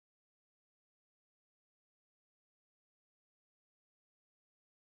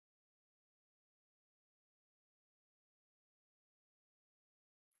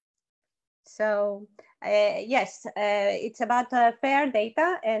So yes, it's about fair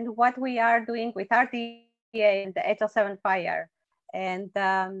data and what we are doing with RTA and the HL7 fire. And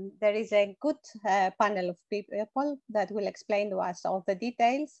there is a good panel of people that will explain to us all the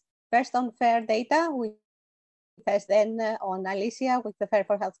details. First on fair data, with us, then on Alicia with the Fair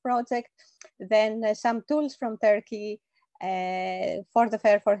for Health project, then some tools from Turkey for the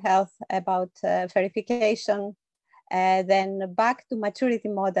Fair for Health about verification, then back to maturity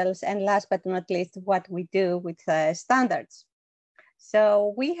models, and last but not least, what we do with standards.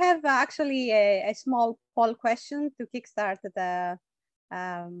 So we have actually a small poll question to kickstart the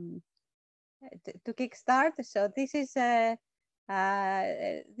So this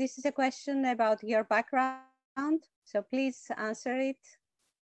is a question about your background. So please answer it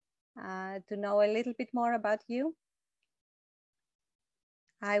to know a little bit more about you.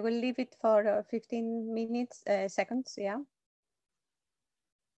 I will leave it for 15 minutes, seconds, yeah.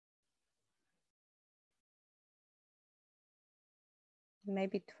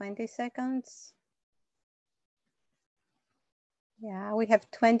 Maybe 20 seconds. Yeah, we have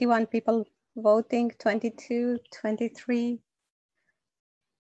 21 people voting, 22, 23,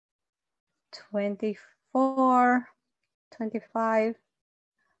 24, 25.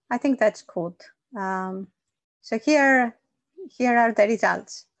 I think that's good. So here are the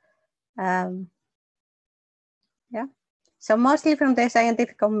results. Yeah, so mostly from the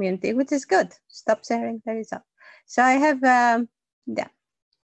scientific community, which is good. Stop sharing the results. So I have, yeah.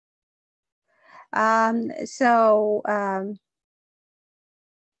 So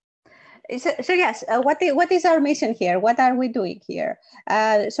yes, what is our mission here? What are we doing here?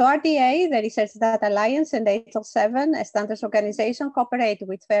 So RDA, the Research Data Alliance, and HL7, a standards organization, cooperate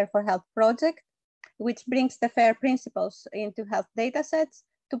with Fair for Health project, which brings the FAIR principles into health data sets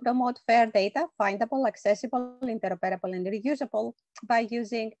to promote fair data, findable, accessible, interoperable, and reusable by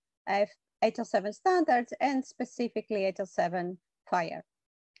using HL7 standards and specifically HL7 FHIR.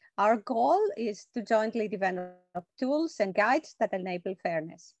 Our goal is to jointly develop tools and guides that enable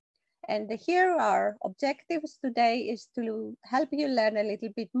fairness. And here our objectives today is to help you learn a little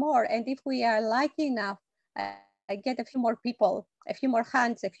bit more. And if we are lucky enough, get a few more people, a few more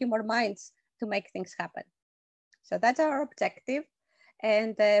hands, a few more minds to make things happen. So that's our objective.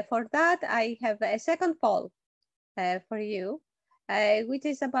 And for that, I have a second poll for you, which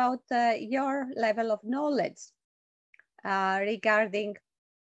is about your level of knowledge regarding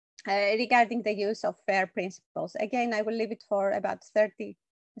the use of FAIR principles. Again, I will leave it for about 30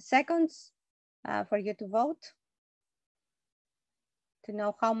 seconds for you to vote, to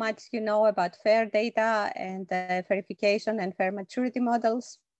know how much you know about FAIR data and verification and FAIR maturity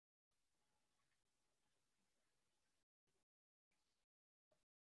models.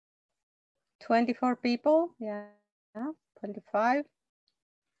 "24 people, yeah, 25.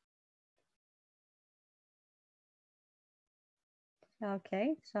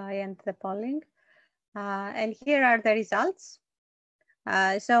 Okay, so I end the polling. And here are the results.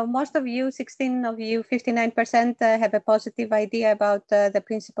 So most of you, 16 of you, 59% have a positive idea about the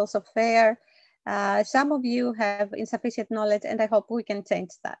principles of FAIR. Some of you have insufficient knowledge, and I hope we can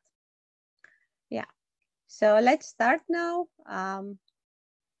change that. Yeah, so let's start now.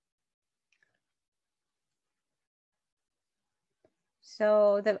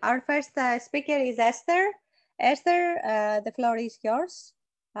 So our first speaker is Esther. Esther, the floor is yours.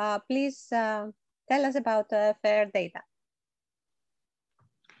 Please tell us about FAIR data.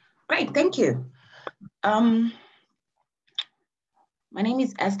 Great, thank you. My name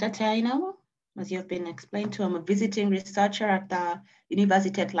is Esther Taino. As you've been explained to, I'm a visiting researcher at the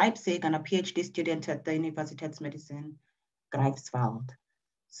Universität Leipzig and a PhD student at the Universitätsmedizin Greifswald.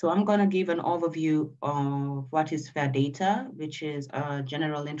 So I'm going to give an overview of what is FAIR data, which is a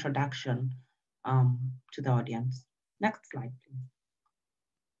general introduction to the audience. Next slide, please.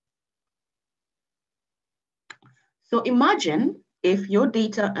 So imagine if your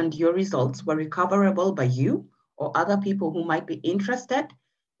data and your results were recoverable by you or other people who might be interested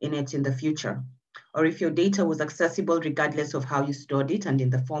in it in the future, or if your data was accessible regardless of how you stored it and in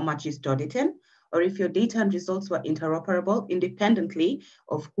the format you stored it in, or if your data and results were interoperable independently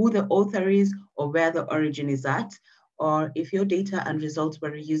of who the author is or where the origin is at, or if your data and results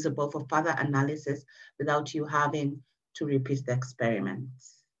were reusable for further analysis without you having to repeat the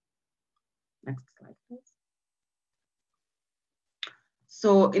experiments. Next slide, please.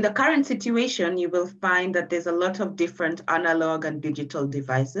 So in the current situation, you will find that there's a lot of different analog and digital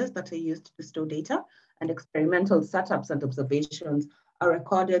devices that are used to store data, and experimental setups and observations are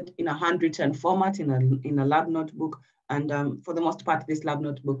recorded in a handwritten format in a lab notebook. And for the most part, this lab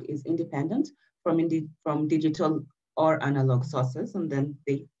notebook is independent from digital or analog sources, and then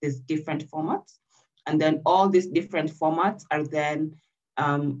there's different formats. And then all these different formats are then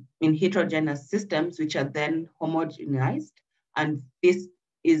in heterogeneous systems, which are then homogenized. And this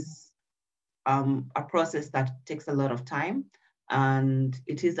is a process that takes a lot of time, and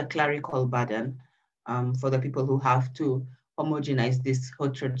it is a clerical burden for the people who have to homogenize these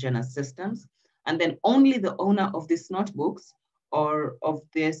heterogeneous systems. And then only the owner of these notebooks or of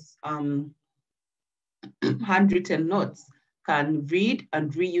this handwritten notes can read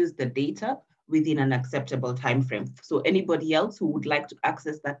and reuse the data within an acceptable time frame. So anybody else who would like to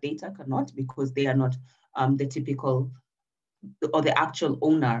access that data cannot, because they are not the typical or the actual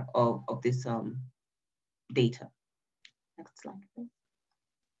owner of this data. Next slide, please.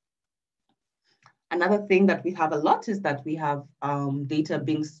 Another thing that we have a lot is that we have data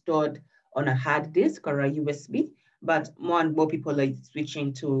being stored on a hard disk or a USB, but more and more people are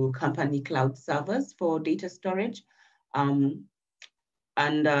switching to company cloud servers for data storage.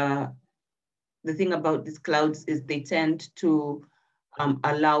 The thing about these clouds is they tend to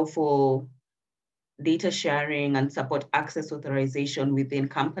allow for data sharing and support access authorization within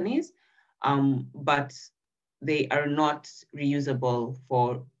companies, but they are not reusable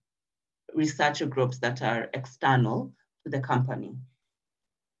for researcher groups that are external to the company.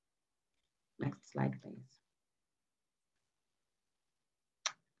 Next slide, please.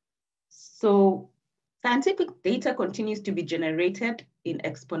 So scientific data continues to be generated in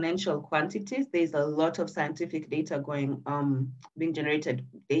exponential quantities. There's a lot of scientific data being generated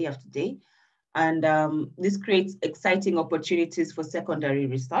day after day. And this creates exciting opportunities for secondary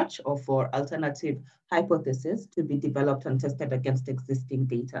research or for alternative hypotheses to be developed and tested against existing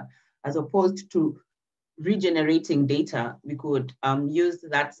data. As opposed to regenerating data, we could use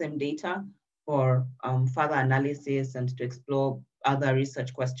that same data for further analysis and to explore other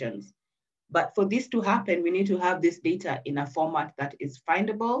research questions. But for this to happen, we need to have this data in a format that is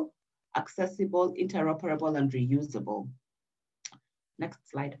findable, accessible, interoperable, and reusable. Next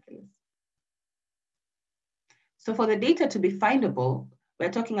slide, please. So for the data to be findable, we're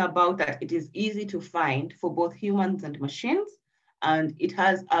talking about that it is easy to find for both humans and machines, and it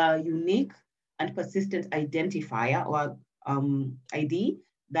has a unique and persistent identifier or ID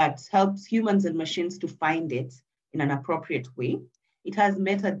that helps humans and machines to find it in an appropriate way. It has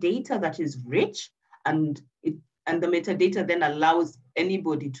metadata that is rich, and the metadata then allows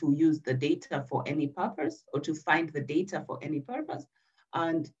anybody to use the data for any purpose or to find the data for any purpose.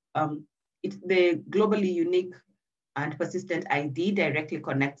 And the globally unique and persistent ID directly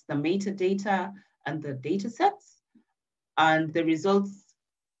connects the metadata and the data sets. And the results,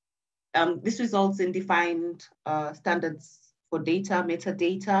 this results in defined standards for data,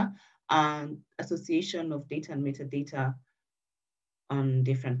 metadata, and association of data and metadata on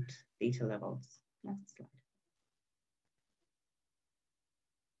different data levels. Next slide.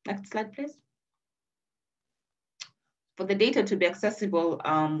 Next slide, please. For the data to be accessible,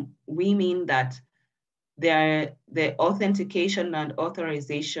 we mean that the authentication and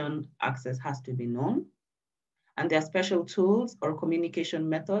authorization access has to be known. And there are special tools or communication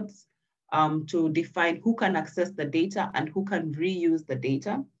methods to define who can access the data and who can reuse the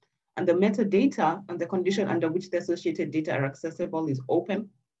data. And the metadata and the condition under which the associated data are accessible is open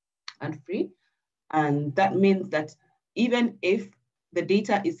and free. And that means that even if the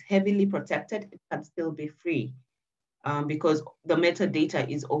data is heavily protected, it can still be free because the metadata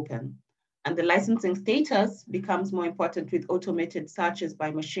is open. And the licensing status becomes more important with automated searches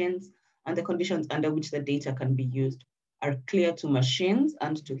by machines, and the conditions under which the data can be used are clear to machines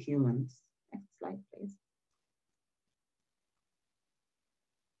and to humans. Next slide, please.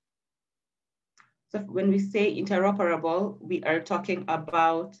 So when we say interoperable, we are talking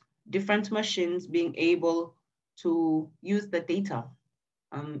about different machines being able to use the data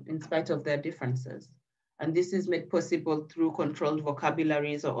in spite of their differences. And this is made possible through controlled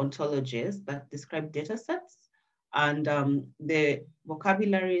vocabularies or ontologies that describe data sets. And the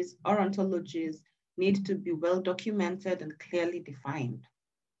vocabularies or ontologies need to be well documented and clearly defined.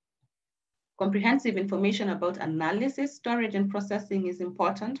 Comprehensive information about analysis, storage, and processing is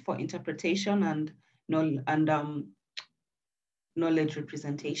important for interpretation and knowledge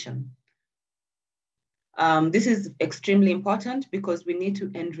representation. This is extremely important because we need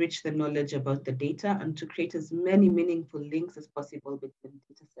to enrich the knowledge about the data and to create as many meaningful links as possible between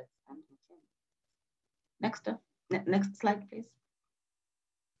data sets and machines. Next slide, please.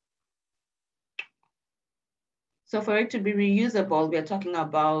 So for it to be reusable, we are talking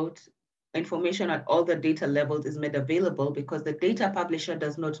about information at all the data levels is made available because the data publisher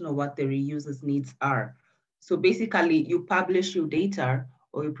does not know what the reuser's needs are. So basically, you publish your data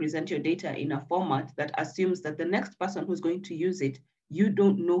or you present your data in a format that assumes that the next person who's going to use it, you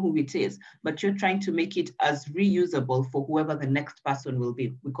don't know who it is, but you're trying to make it as reusable for whoever the next person will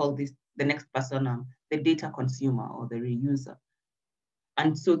be. We call this the next person, the data consumer or the reuser.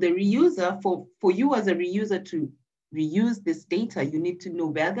 And so the reuser, for you as a reuser to reuse this data, you need to know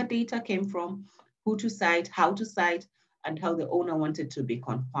where the data came from, who to cite, how to cite, and how the owner wanted to be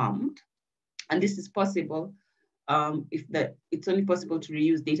confirmed. And this is possible it's only possible to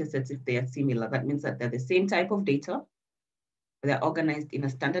reuse data sets if they are similar. That means that they're the same type of data, they're organized in a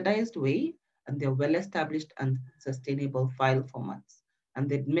standardized way, and they're well-established and sustainable file formats. And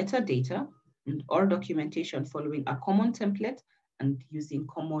the metadata and all documentation following a common template and using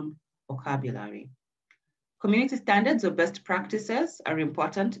common vocabulary. Community standards or best practices are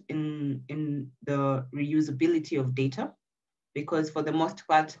important in the reusability of data, because for the most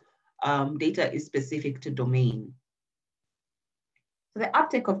part, data is specific to domain. So the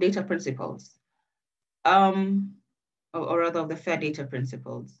uptake of data principles, or rather of the FAIR data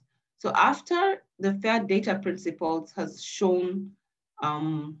principles. So after the FAIR data principles has shown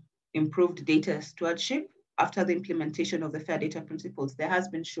improved data stewardship, after the implementation of the FAIR data principles, there has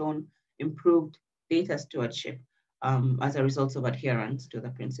been shown improved data stewardship as a result of adherence to the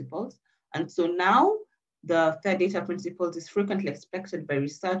principles. And so now the FAIR data principles is frequently expected by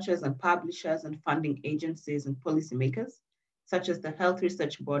researchers and publishers and funding agencies and policymakers, such as the Health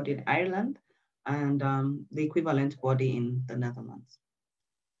Research Board in Ireland and the equivalent body in the Netherlands.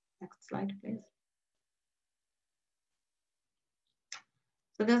 Next slide, please.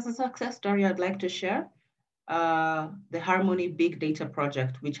 So there's a success story I'd like to share. The Harmony Big Data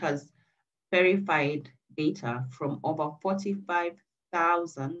Project, which has verified data from over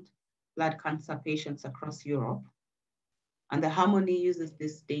 45,000 blood cancer patients across Europe. And the Harmony uses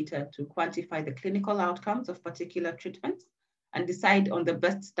this data to quantify the clinical outcomes of particular treatments and decide on the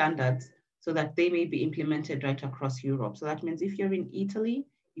best standards so that they may be implemented right across Europe. So that means if you're in Italy,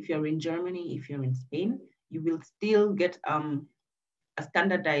 if you're in Germany, if you're in Spain, you will still get a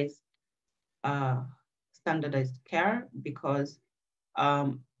standardized care, because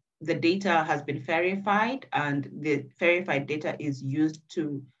the data has been verified, and the verified data is used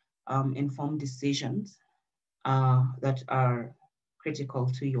to inform decisions that are critical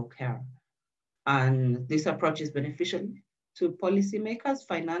to your care. And this approach is beneficial to policymakers,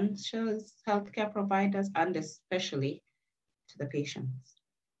 financials, healthcare providers, and especially to the patients.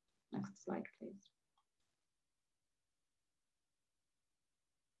 Next slide, please.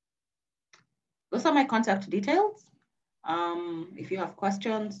 Those are my contact details. If you have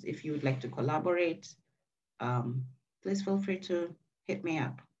questions, if you would like to collaborate, please feel free to hit me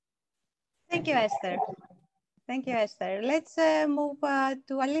up. Thank you, Esther. Thank you, Esther. Let's move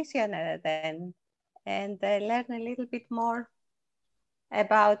to Alicia then, and learn a little bit more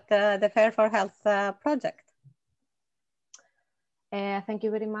about the Fair for Health project. Thank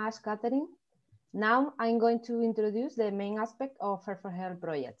you very much, Catherine. Now I'm going to introduce the main aspect of Fair for Health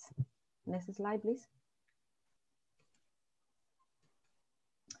projects. Next slide, please.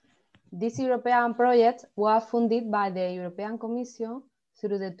 This European project was funded by the European Commission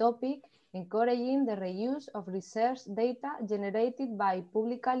through the topic encouraging the reuse of research data generated by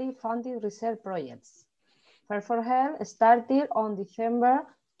publicly funded research projects. Fair for Health started on December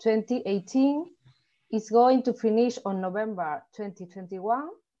 2018, is going to finish on November 2021,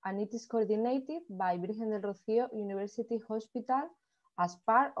 and it is coordinated by Virgen del Rocío University Hospital as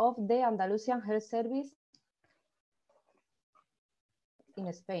part of the Andalusian Health Service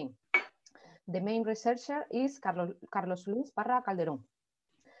in Spain. The main researcher is Carlos Luis Parra Calderón.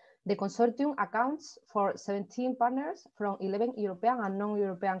 The consortium accounts for 17 partners from 11 European and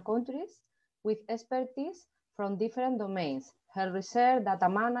non-European countries with expertise from different domains: health research, data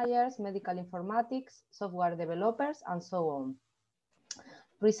managers, medical informatics, software developers, and so on.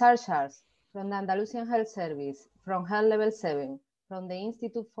 Researchers from the Andalusian Health Service, from Health Level 7, from the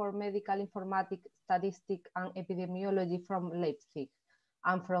Institute for Medical Informatics, Statistics and Epidemiology from Leipzig,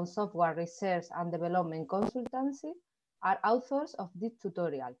 and from Software Research and Development Consultancy are authors of this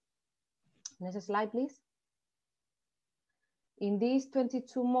tutorial. Next slide, please. In these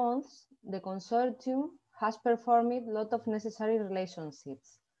 22 months, the consortium has performed a lot of necessary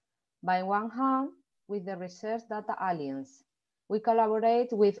relationships. By one hand, with the Research Data Alliance, we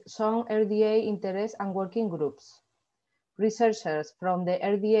collaborate with some RDA interest and working groups. Researchers from the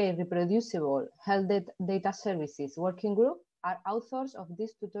RDA Reproducible Health Data Services Working Group are authors of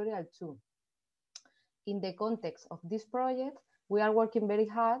this tutorial too. In the context of this project, we are working very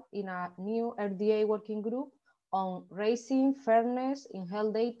hard in a new RDA working group on raising fairness in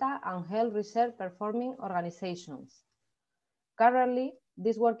health data and health research performing organizations. Currently,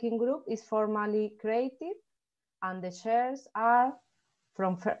 This working group is formally created, and the chairs are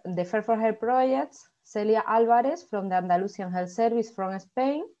from the Fair for Health projects, Celia Alvarez from the Andalusian Health Service from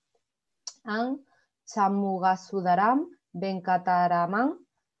Spain, and Chamugasudaram Venkataraman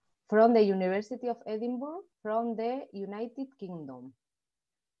from the University of Edinburgh from the United Kingdom.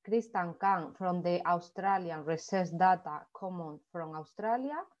 Kristan Khan from the Australian Research Data Commons from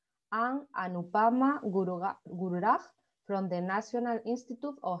Australia, and Anupama Gururaj from the National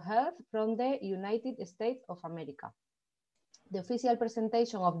Institute of Health from the United States of America. The official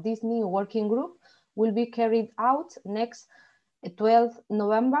presentation of this new working group will be carried out next 12th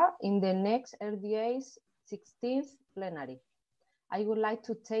November in the next RDA's 16th plenary. I would like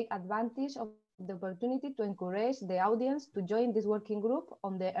to take advantage of the opportunity to encourage the audience to join this working group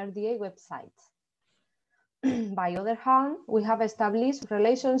on the RDA website. By other hand, we have established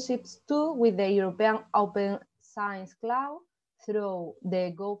relationships too with the European Open Science Cloud through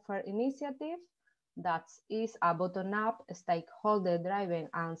the GoFair initiative, that is a bottom-up, stakeholder-driven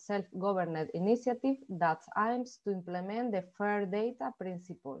and self-governed initiative that aims to implement the FAIR data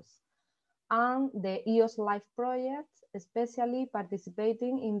principles, and the EOS Life project, especially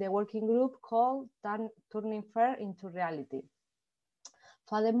participating in the working group called Turning FAIR into Reality.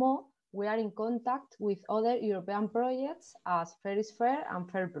 Furthermore, we are in contact with other European projects as FAIR is FAIR and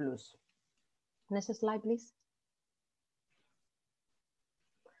FAIR Plus. Next slide, please.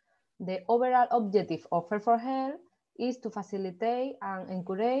 The overall objective of FAIR for Health is to facilitate and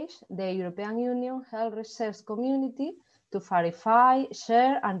encourage the European Union health research community to verify,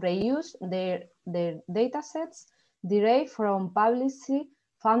 share, and reuse their data sets derived from publicly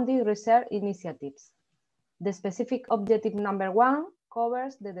funded research initiatives. The specific objective number 1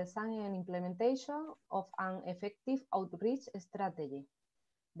 covers the design and implementation of an effective outreach strategy.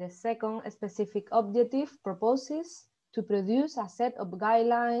 The second specific objective proposes to produce a set of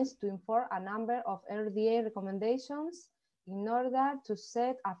guidelines to inform a number of RDA recommendations in order to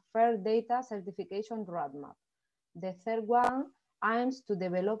set a FAIR data certification roadmap. The third one aims to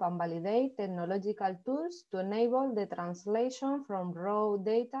develop and validate technological tools to enable the translation from raw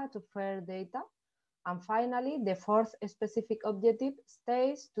data to FAIR data. And finally, the fourth specific objective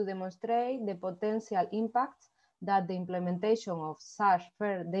states to demonstrate the potential impact that the implementation of such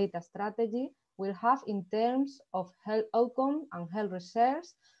FAIR data strategy will have in terms of health outcome and health research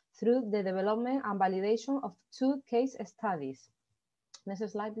through the development and validation of 2 case studies.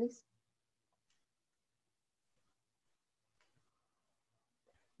 Next slide, please.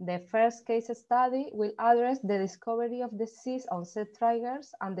 The first case study will address the discovery of disease onset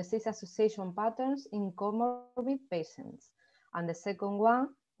triggers and disease association patterns in comorbid patients. And the second one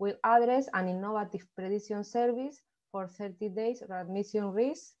will address an innovative prediction service for 30 days readmission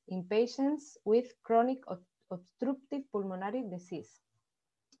risk in patients with chronic obstructive pulmonary disease.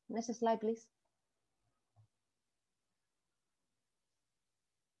 Next slide, please.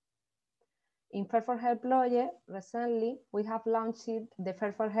 In FAIR for Health project, recently, we have launched the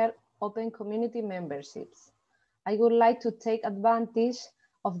FAIR for Health Open Community Memberships. I would like to take advantage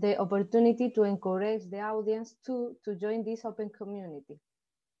of the opportunity to encourage the audience to join this open community.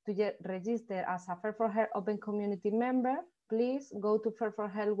 To register as a FAIR for Health Open Community member, please go to FAIR for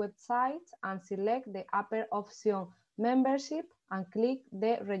Health website and select the upper option membership and click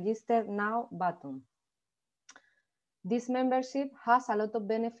the Register Now button. This membership has a lot of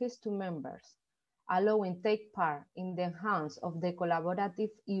benefits to members, allowing take part in the enhance of the collaborative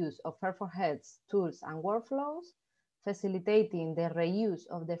use of FAIR for Health tools and workflows, facilitating the reuse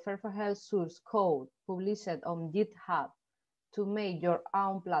of the FAIR for Health source code published on GitHub to make your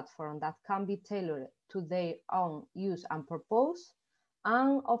own platform that can be tailored to their own use and purpose,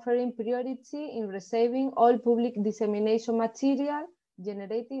 and offering priority in receiving all public dissemination material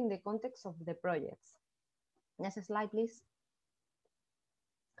generated in the context of the projects. Next slide, please.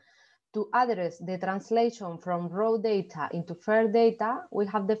 To address the translation from raw data into FAIR data, we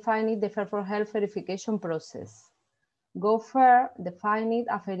have defined the FAIR for Health verification process. GoFair defined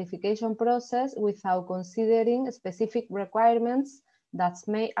a verification process without considering specific requirements that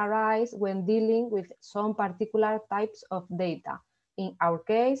may arise when dealing with some particular types of data, in our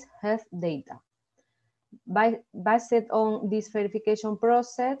case, health data. Based on this verification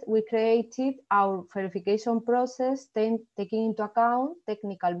process, we created our verification process taking into account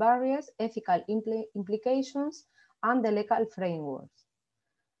technical barriers, ethical implications, and the legal frameworks.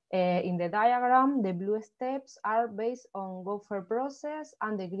 In the diagram, the blue steps are based on GoFair process,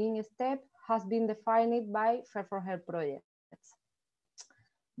 and the green step has been defined by FAIR for Health projects.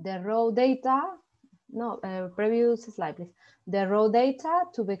 The raw data No, previous slide, please. The raw data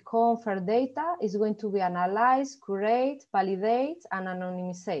to become fair data is going to be analyzed, curate, validate, and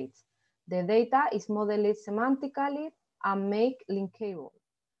anonymized. The data is modeled semantically and made linkable.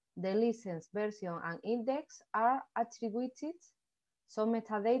 The license, version, and index are attributed. Some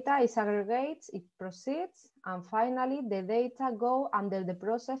metadata is aggregated, it proceeds, and finally the data go under the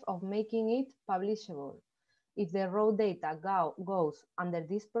process of making it publishable. If the raw data goes under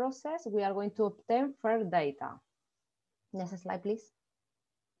this process, we are going to obtain fair data. Next slide, please.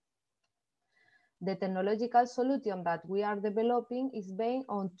 The technological solution that we are developing is based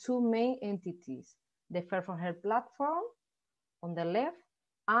on two main entities, the Fair for Health platform on the left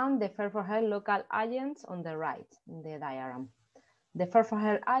and the Fair for Health local agents on the right in the diagram. The Fair for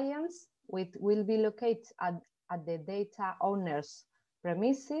Health agents, which will be located at the data owner's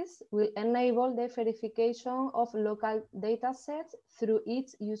premises, will enable the verification of local data sets through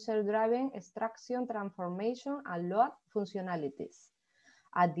its user-driven extraction, transformation, and load functionalities.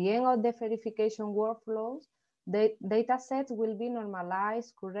 At the end of the verification workflows, the data sets will be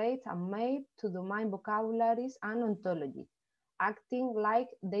normalized, curated, and mapped to domain vocabularies and ontology, acting like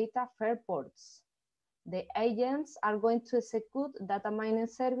data fair ports. The agents are going to execute data mining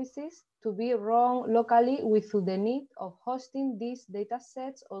services to be run locally without the need of hosting these data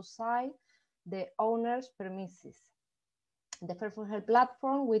sets outside the owner's premises. The Fair for Health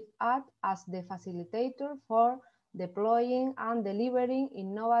platform will act as the facilitator for deploying and delivering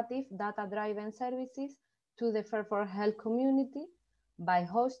innovative data-driven services to the Fair for Health community by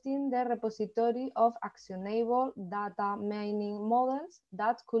hosting the repository of actionable data mining models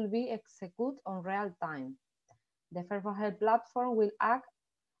that could be executed on real time. The Fair for Health platform will act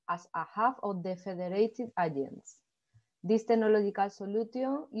as a hub of the federated agents. This technological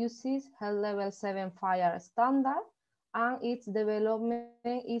solution uses HL7 FHIR standard, and its development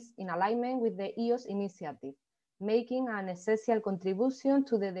is in alignment with the EOS initiative, making an essential contribution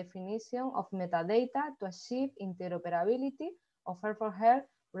to the definition of metadata to achieve interoperability of Fair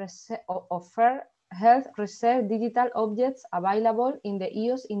Health research digital objects available in the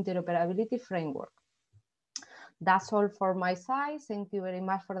EOS interoperability framework. That's all for my side. Thank you very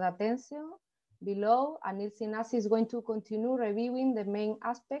much for the attention. Below, Anil Sinasi is going to continue reviewing the main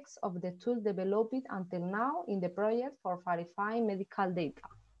aspects of the tool developed until now in the project for verifying medical data.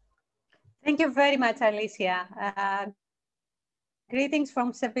 Thank you very much, Alicia. Greetings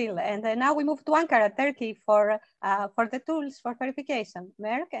from Seville. And now we move to Ankara, Turkey for the tools for verification.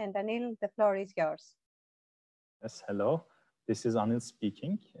 Merk and Anil, the floor is yours. Yes, hello. This is Anil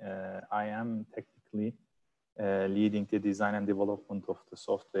speaking. I am technically leading the design and development of the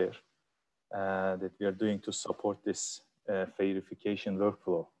software that we are doing to support this verification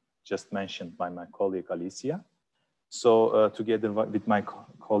workflow just mentioned by my colleague Alicia. So together with my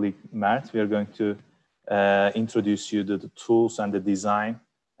colleague Mert, we are going to introduce you to the tools and the design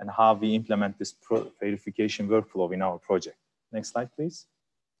and how we implement this verification workflow in our project. Next slide, please.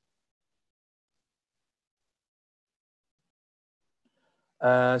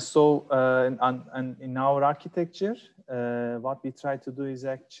 In our architecture, what we try to do is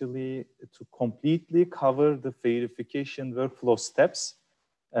actually to completely cover the verification workflow steps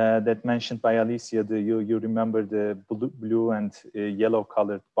that mentioned by Alicia. You remember the blue and yellow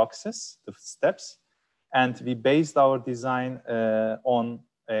colored boxes, the steps. And we based our design on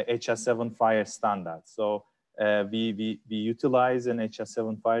HL7 FHIR standard. So we utilize an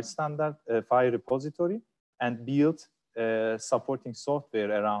HL7 FHIR standard FHIR repository and build supporting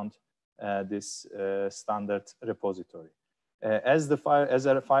software around this standard repository. As a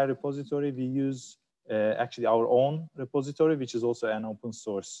FHIR repository, we use actually our own repository, which is also an open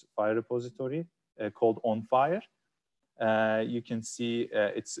source FHIR repository called OnFHIR. You can see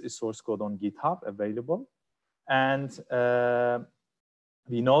its source code on GitHub available. And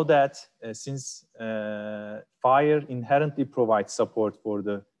we know that since FHIR inherently provides support for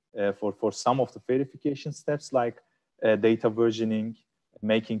the for some of the verification steps like data versioning,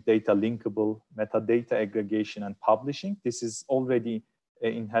 making data linkable, metadata aggregation, and publishing. This is already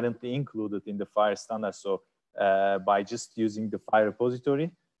inherently included in the FHIR standard. So by just using the FHIR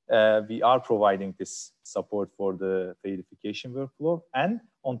repository, we are providing this support for the verification workflow. And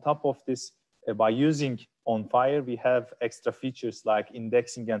on top of this, by using OnFHIR, we have extra features like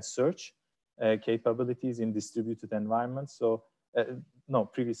indexing and search capabilities in distributed environments. So no,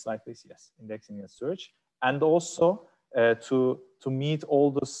 previous slide, please. Yes, indexing and search. And also to meet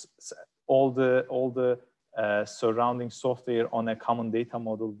all the surrounding software on a common data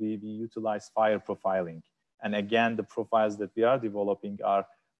model, we utilize FHIR profiling. And again, the profiles that we are developing are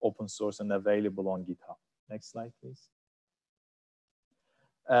open source and available on GitHub. Next slide, please.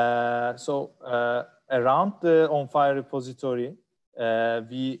 around the OnFire repository,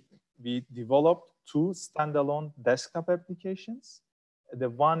 we developed 2 standalone desktop applications. The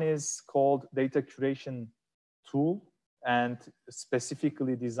one is called Data Curation Tool, and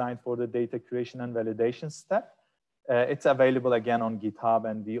specifically designed for the data curation and validation step. It's available again on GitHub,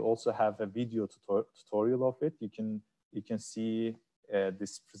 and we also have a video tutorial of it. You can see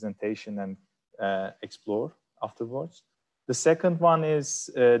this presentation and explore afterwards. The second one is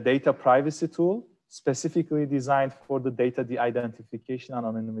Data Privacy Tool, specifically designed for the data de-identification and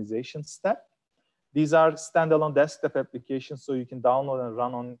anonymization step. These are standalone desktop applications, so you can download and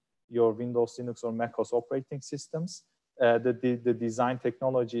run on your Windows, Linux, or macOS operating systems. The design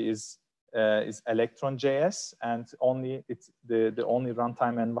technology is Electron.js, and the only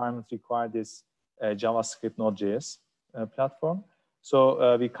runtime environment required is JavaScript Node.js platform.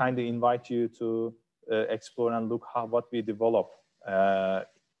 So we kind of invite you to explore and look what we develop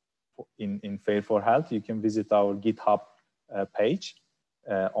in Fair for Health. You can visit our GitHub page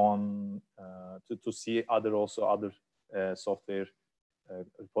to see other software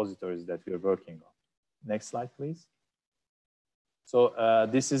repositories that we are working on. Next slide, please. So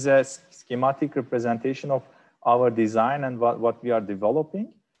this is a schematic representation of our design and what we are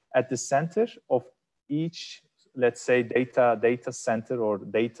developing. At the center of each, let's say, data center or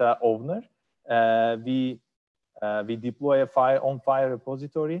data owner, we deploy a OnFire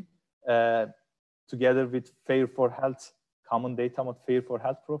repository together with Fair for Health common data mode Fair for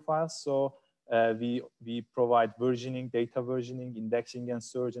Health profiles. So we provide versioning, data versioning, indexing and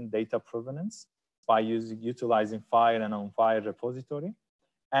search, and data provenance by utilizing FHIR and OnFire repository.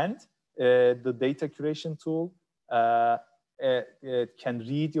 And the data curation tool can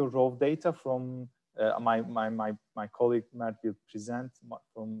read your raw data from my colleague Mert will present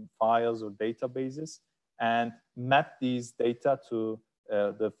from files or databases and map these data to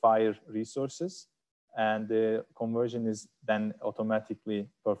the FHIR resources, and the conversion is then automatically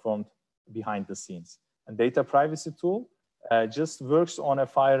performed behind the scenes. And data privacy tool just works on a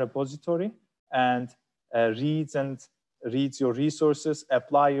FHIR repository and reads your resources,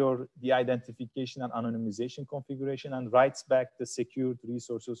 apply your de-identification and anonymization configuration, and writes back the secured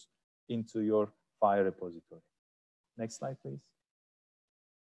resources into your FHIR repository. Next slide, please.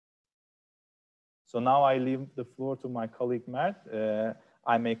 So now I leave the floor to my colleague Mert.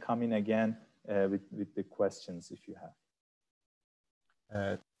 I may come in again with the questions if you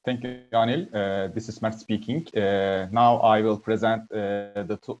have. Thank you, Anil. This is Mert speaking. Now I will present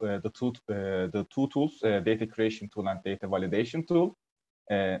the two tools, data creation tool and data validation tool.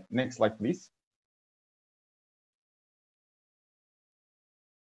 Next slide, please.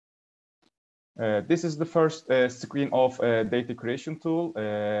 This is the first screen of data creation tool.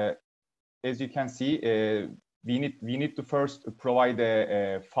 As you can see, we need to first provide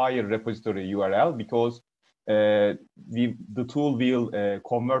a FHIR repository URL, because the tool will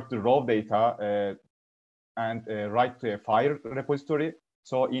convert the raw data and write to a FHIR repository.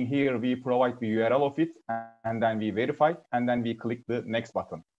 So in here, we provide the URL of it, and then we verify, and then we click the next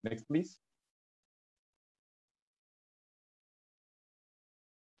button. Next, please.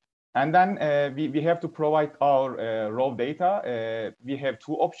 And then we have to provide our raw data. We have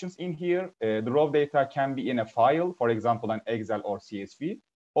two options in here. The raw data can be in a file, for example, an Excel or CSV,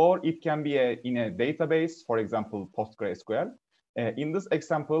 or it can be in a database, for example, PostgreSQL. In this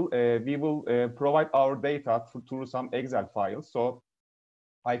example, we will provide our data through some Excel files. So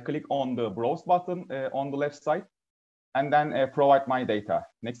I click on the browse button on the left side, and then provide my data.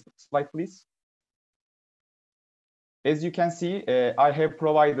 Next slide, please. As you can see, I have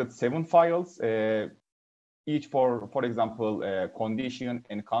provided 7 files, each for example, condition,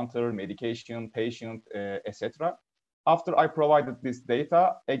 encounter, medication, patient, etc. After I provided this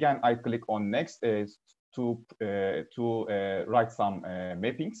data, again, I click on next to write some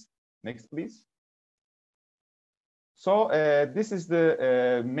mappings. Next, please. So this is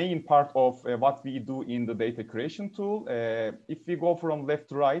the main part of what we do in the data creation tool. If we go from left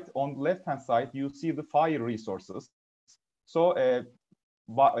to right, on the left-hand side, you see the FHIR resources. So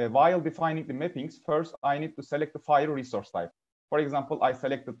while defining the mappings, first I need to select the FHIR resource type. For example, I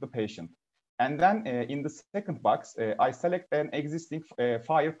selected the patient. And then in the second box, I select an existing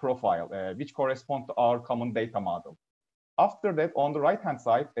FHIR profile, which corresponds to our common data model. After that, on the right-hand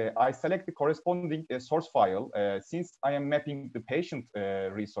side, I select the corresponding source file. Since I am mapping the patient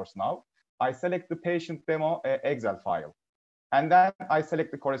resource now, I select the patient demo Excel file. And then I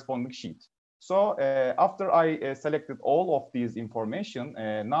select the corresponding sheet. So after I selected all of these information,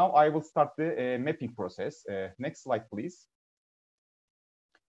 now I will start the mapping process. Next slide, please.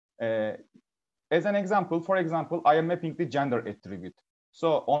 As an example, for example, I am mapping the gender attribute.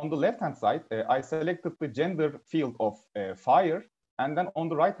 So on the left-hand side, I selected the gender field of fire. And then on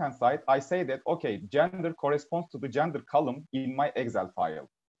the right-hand side, I say that, okay, gender corresponds to the gender column in my Excel file.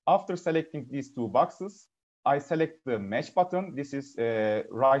 After selecting these two boxes, I select the match button. This is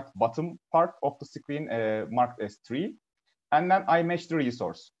right bottom part of the screen marked as 3. And then I match the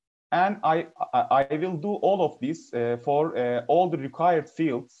resource. And I will do all of this for all the required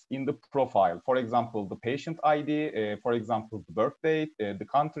fields in the profile. For example, the patient ID, for example, the birth date, the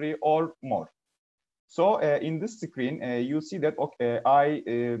country, or more. So in this screen, you see that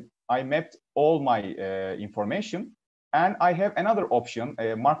I mapped all my information. And I have another option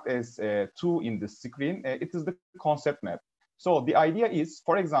marked as 2 in the screen. It is the concept map. So the idea is,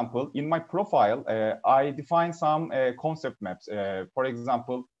 for example, in my profile, I define some concept maps. For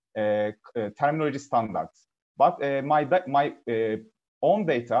example, terminology standards. But my own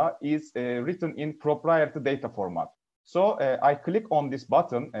data is written in proprietary data format. So I click on this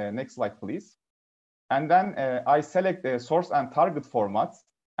button. Next slide, please. And then I select the source and target formats.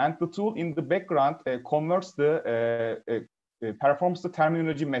 And the tool in the background converts performs the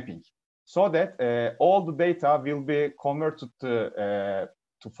terminology mapping, so that all the data will be converted to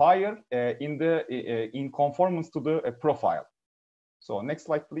fire in conformance to the profile. So next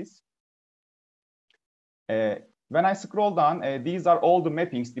slide, please. When I scroll down, these are all the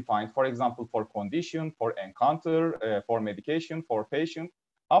mappings defined, for example, for condition, for encounter, for medication, for patient.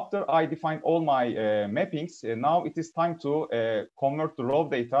 After I define all my mappings, now it is time to convert the raw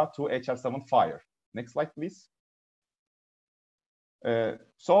data to HL7 fire. Next slide, please.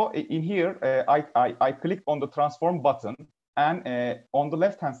 So in here, I click on the transform button, and on the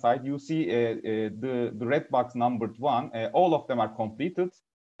left-hand side, you see the red box numbered 1. All of them are completed,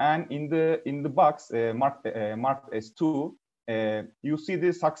 and in the box marked as 2, you see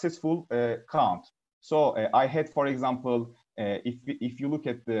the successful count. So I had, for example, if you look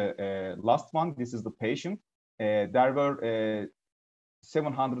at the last one, this is the patient. There were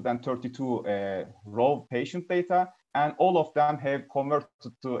 732 raw patient data, and all of them have converted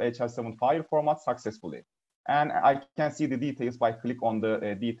to HL7 file format successfully. And I can see the details by click on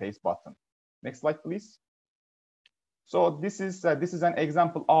the details button. Next slide, please. So this is an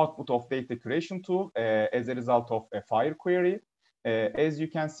example output of data creation tool as a result of a fire query. As you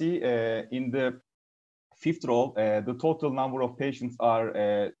can see in the 5th row, the total number of patients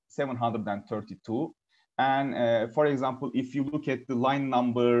are 732. And for example, if you look at the line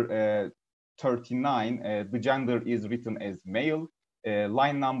number 39, the gender is written as male.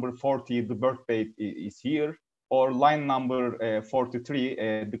 Line number 40, the birth date is here. Or line number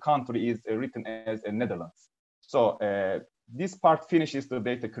 43, the country is written as Netherlands. So this part finishes the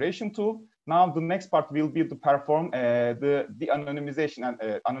data creation tool. Now the next part will be to perform the anonymization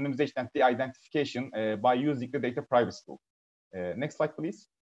and de-identification by using the data privacy tool. Next slide, please.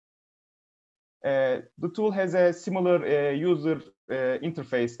 The tool has a similar user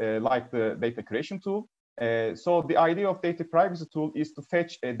interface like the data creation tool. So the idea of data privacy tool is to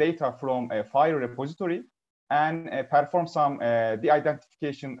fetch data from a file repository and perform some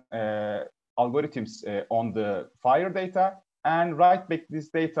de-identification algorithms on the fire data and write back this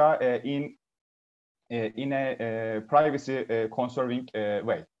data in a privacy conserving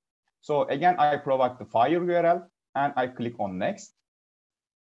way. So again, I provide the fire URL and I click on next.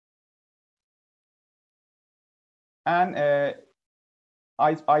 And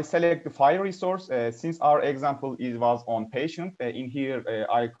I select the file resource. Since our example was on patient, in here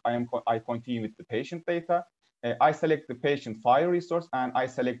I continue with the patient data. I select the patient file resource and I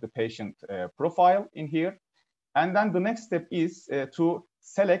select the patient profile in here. And then the next step is to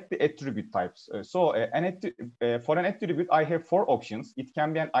select the attribute types. For an attribute, I have 4 options. It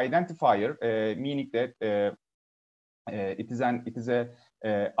can be an identifier, meaning that it is a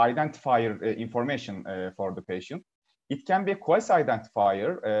identifier information for the patient. It can be a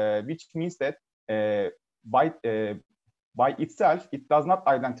quasi-identifier, which means that by itself, it does not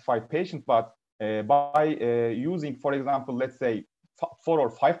identify patient, but by using, for example, let's say 4 or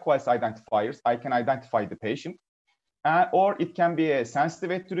 5 quasi-identifiers, I can identify the patient. Or it can be a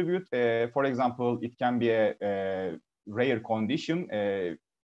sensitive attribute. For example, it can be a rare condition,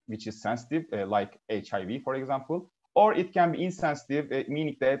 which is sensitive, like HIV, for example. Or it can be insensitive,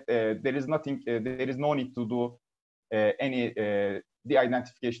 meaning that there is no need to do any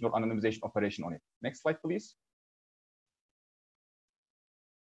de-identification or anonymization operation on it. Next slide, please.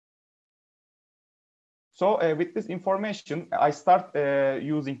 So with this information, I start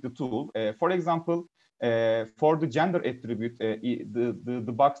using the tool. For example, for the gender attribute,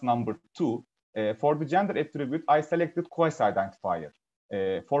 the box number 2, for the gender attribute, I selected quasi-identifier.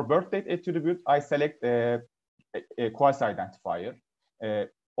 For birth date attribute, I select a quasi-identifier.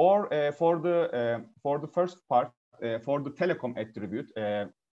 Or for the first part, for the telecom attribute,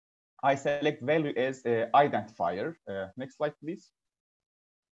 I select value as identifier. Next slide, please.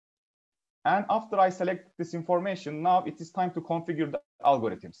 And after I select this information, now it is time to configure the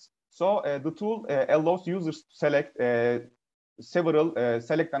algorithms. So the tool allows users to select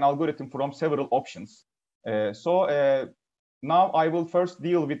select an algorithm from several options. Now I will first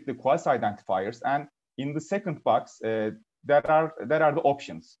deal with the quasi-identifiers, and in the second box, there are the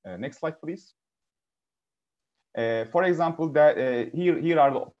options. Next slide, please. For example, here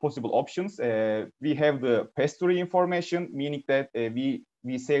are the possible options. We have the pass-through information, meaning that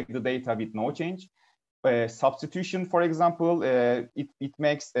we save the data with no change. Substitution, for example,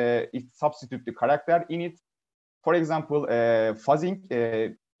 it substitutes the character in it. For example,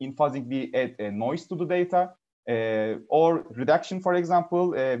 fuzzing. In fuzzing, we add a noise to the data. Or reduction, for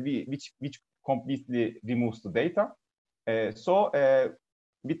example, which completely removes the data.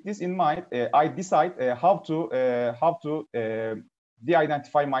 With this in mind, I decide how to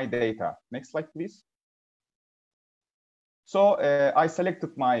de-identify my data. Next slide, please. So I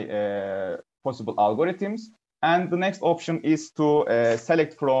selected my possible algorithms, and the next option is to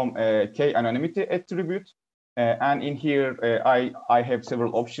select from K anonymity attribute. And in here, I have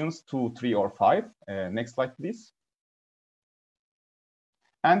several options, 2, 3, or 5. Next slide, please.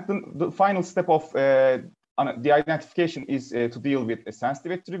 And the final step of the identification is to deal with a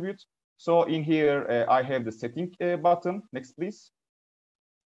sensitive attribute. So in here, I have the setting button. Next, please.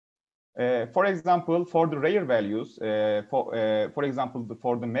 For example, for the rare values, for example,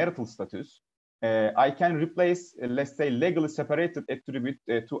 for the marital status, I can replace, let's say, legally separated attribute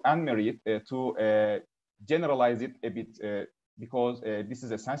to unmarried to generalize it a bit because this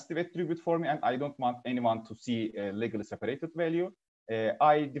is a sensitive attribute for me and I don't want anyone to see a legally separated value.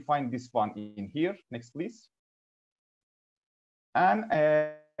 I define this one in here. Next, please. And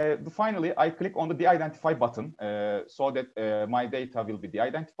finally, I click on the de-identify button so that my data will be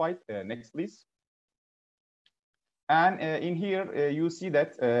de-identified. Next, please. And in here, you see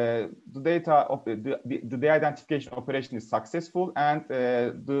that the data of the de-identification operation is successful and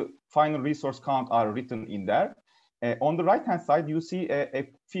the final resource count are written in there. On the right-hand side, you see a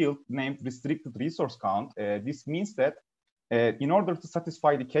field named restricted resource count. This means that in order to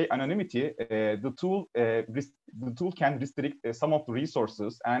satisfy the K anonymity, the tool can restrict some of the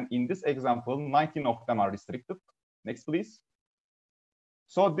resources. And in this example, 19 of them are restricted. Next, please.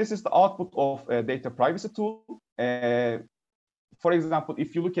 So this is the output of a data privacy tool. For example,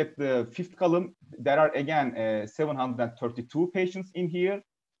 if you look at the fifth column, there are again 732 patients in here.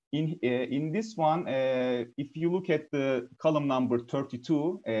 In this one, if you look at the column number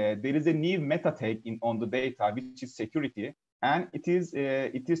 32, there is a new meta tag on the data, which is security, and it is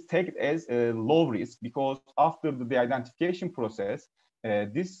tagged as a low risk because after the identification process,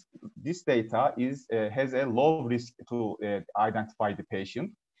 this data has a low risk to identify the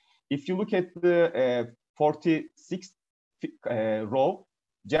patient. If you look at the 46th row,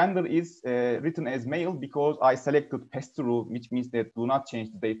 gender is written as male because I selected pass-through, which means that do not change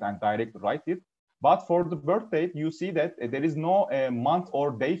the data and directly write it. But for the birth date, you see that there is no month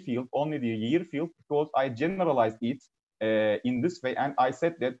or day field, only the year field, because I generalized it in this way, and I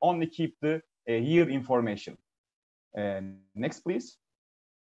said that only keep the year information. Next, please.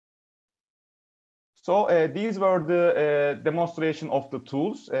 So these were the demonstration of the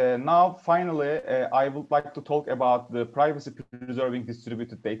tools. Now, finally, I would like to talk about the privacy-preserving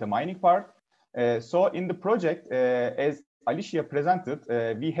distributed data mining part. So in the project, as Alicia presented,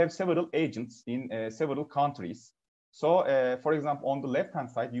 we have several agents in several countries. So, for example, on the left-hand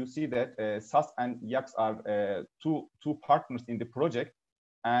side, you see that SAS and YAX are two partners in the project,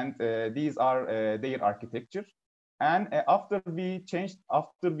 and these are their architecture. And after we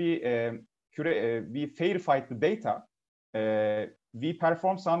verified the data, we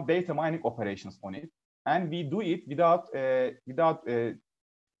perform some data mining operations on it, and we do it without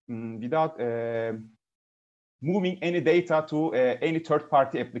moving any data to any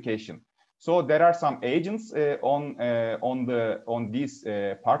third-party application. So there are some agents on these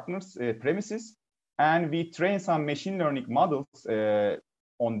partners' premises, and we train some machine learning models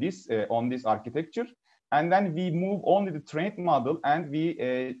on this architecture, and then we move only the trained model, and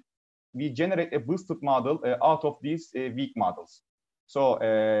we generate a boosted model out of these weak models. So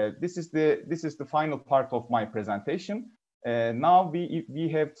this is the final part of my presentation. Now we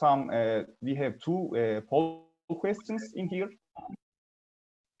have two poll questions in here,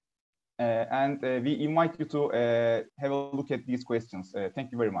 and we invite you to have a look at these questions.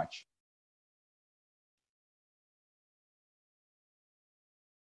 Thank you very much.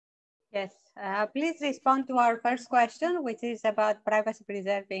 Yes. Please respond to our first question, which is about privacy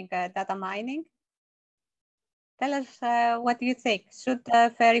preserving data mining. Tell us what you think. Should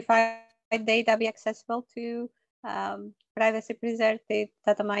verified data be accessible to privacy preserved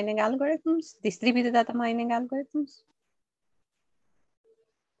data mining algorithms, distributed data mining algorithms?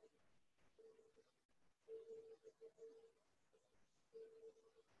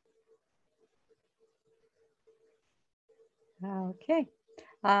 Okay,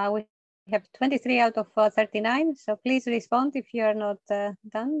 we have 23 out of 39, so please respond if you are not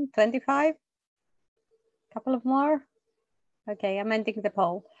done. 25, couple of more. Okay, I'm ending the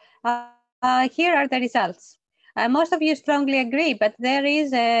poll. Here are the results. Most of you strongly agree, but there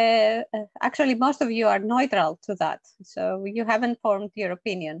is actually most of you are neutral to that. So you haven't formed your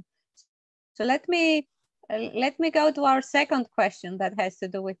opinion. So let me go to our second question that has to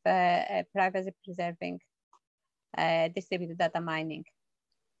do with privacy preserving distributed data mining.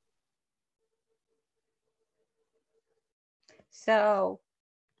 So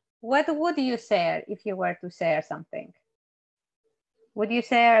what would you share if you were to share something? Would you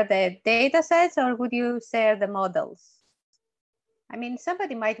share the data sets or would you share the models? I mean,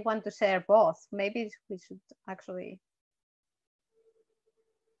 somebody might want to share both. Maybe we should actually.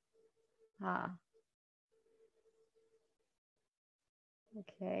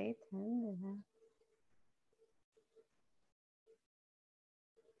 Okay.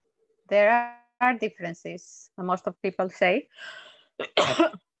 There are differences, most of people say,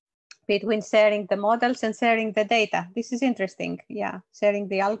 between sharing the models and sharing the data. This is interesting. Yeah, sharing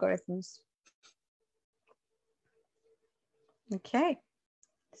the algorithms. Okay,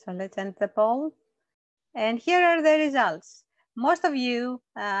 so let's end the poll. And here are the results. Most of you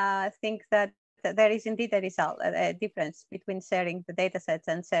think that there is indeed a difference between sharing the data sets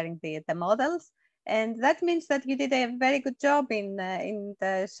and sharing the models. And that means that you did a very good job in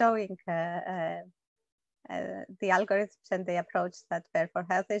showing the algorithms and the approach that Fair for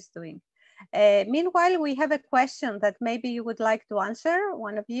Health is doing. Meanwhile, we have a question that maybe you would like to answer,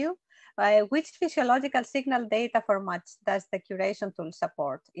 one of you. Which physiological signal data formats does the curation tool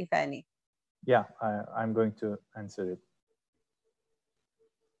support, if any? Yeah, I'm going to answer it.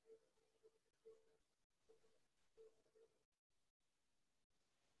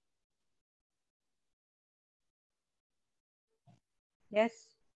 Yes,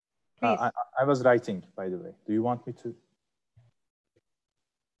 please. I was writing, by the way. Do you want me to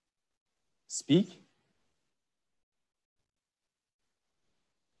speak?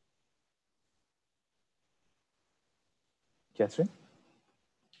 Catherine?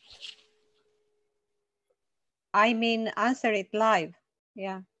 I mean, answer it live.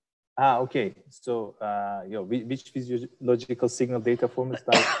 Yeah. Okay. So, which physiological signal data formats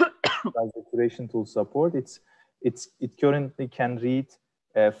does the curation tool support? It currently can read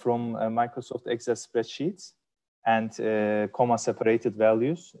from Microsoft Excel spreadsheets and comma-separated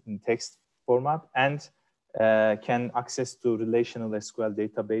values in text format, and can access to relational SQL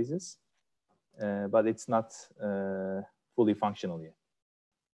databases, but it's not fully functional yet.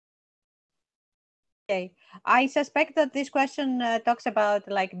 Okay, I suspect that this question talks about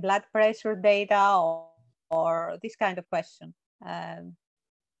like blood pressure data or this kind of question.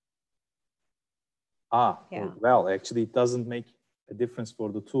 Yeah. Well, actually, it doesn't make a difference for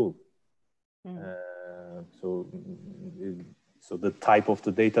the tool. So the type of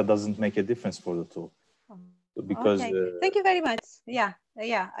the data doesn't make a difference for the tool. Because thank you very much. Yeah,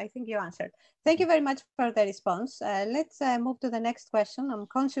 I think you answered. Thank you very much for the response. Let's move to the next question. I'm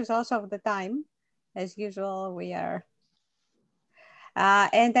conscious also of the time. As usual, we are.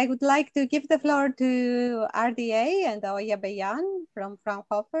 And I would like to give the floor to RDA and Oya Beyan from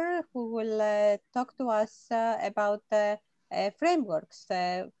Fraunhofer, who will talk to us about frameworks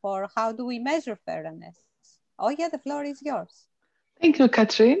for how do we measure fairness. Oya, the floor is yours. Thank you,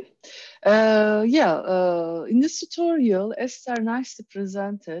 Catherine. In this tutorial, Esther nicely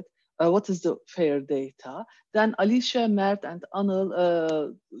presented what is the fair data. Then Alicia, Mert, and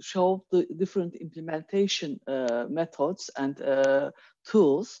Anil showed the different implementation methods and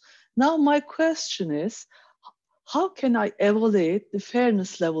tools. Now my question is, how can I evaluate the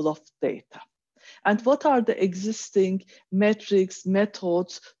fairness level of data? And what are the existing metrics,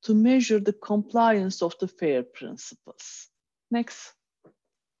 methods to measure the compliance of the FAIR principles? Next.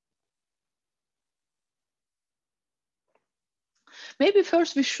 Maybe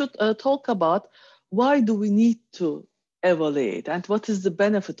first we should talk about why do we need to evaluate and what is the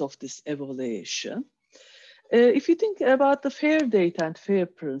benefit of this evaluation. If you think about the FAIR data and FAIR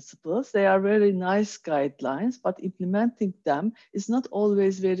principles, they are very nice guidelines, but implementing them is not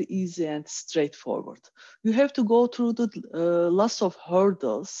always very easy and straightforward. You have to go through the lots of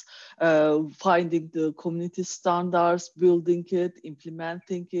hurdles, finding the community standards, building it,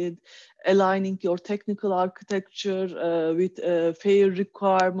 implementing it, aligning your technical architecture with FAIR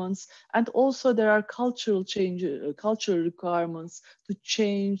requirements, and also there are cultural requirements to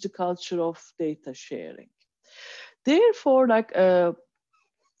change the culture of data sharing. Therefore, like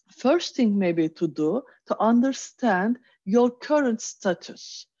first thing maybe to do to understand your current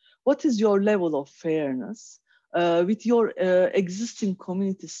status. What is your level of fairness with your existing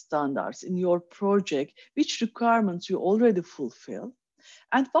community standards in your project? Which requirements you already fulfill?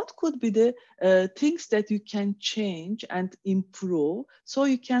 And what could be the things that you can change and improve so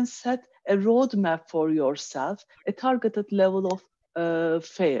you can set a roadmap for yourself, a targeted level of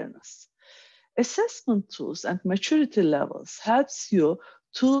fairness? Assessment tools and maturity levels helps you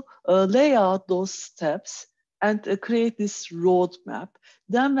to lay out those steps and create this roadmap.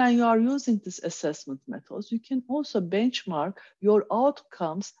 Then when you are using these assessment methods, you can also benchmark your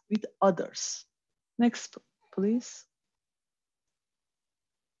outcomes with others. Next, please.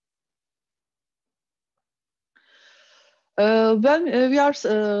 When we are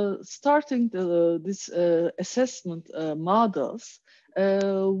starting this assessment models,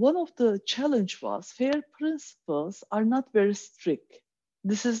 one of the challenge was FAIR principles are not very strict.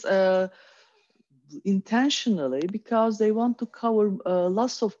 This is intentionally because they want to cover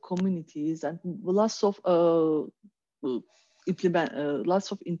lots of communities and lots of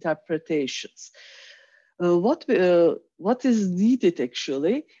lots of interpretations. What is needed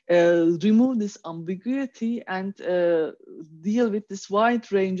actually, remove this ambiguity and deal with this wide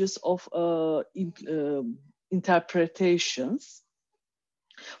ranges of interpretations.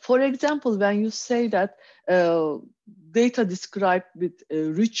 For example, when you say that data described with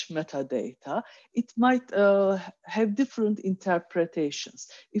rich metadata, it might have different interpretations.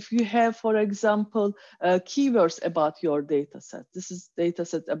 If you have, for example, keywords about your data set, this is data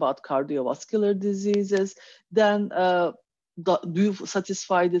set about cardiovascular diseases, then do you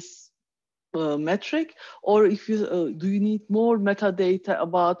satisfy this metric? Or if you do you need more metadata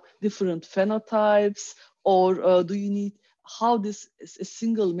about different phenotypes, or do you need how this a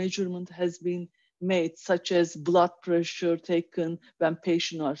single measurement has been made, such as blood pressure taken when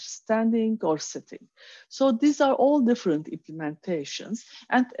patients are standing or sitting. So these are all different implementations.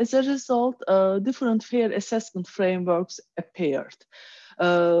 And as a result, different FAIR assessment frameworks appeared.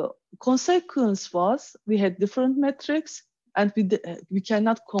 Consequence was we had different metrics and we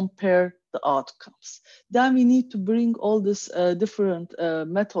cannot compare the outcomes. Then we need to bring all these different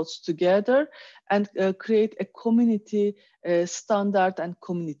methods together and create a community standard and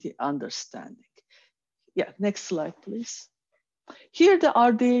community understanding. Yeah, next slide, please. Here the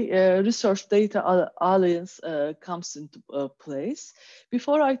RDA Research Data Alliance comes into place.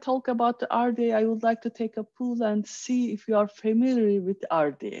 Before I talk about the RDA, I would like to take a poll and see if you are familiar with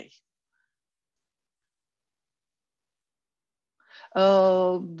RDA.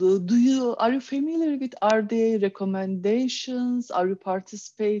 Are you familiar with RDA recommendations? Are you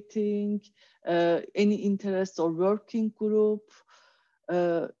participating? Any interest or working group?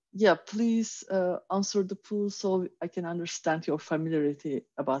 Yeah, please answer the poll so I can understand your familiarity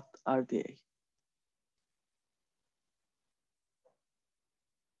about RDA.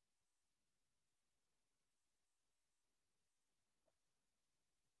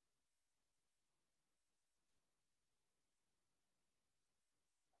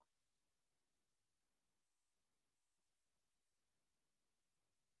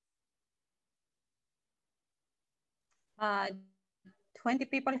 Uh, 20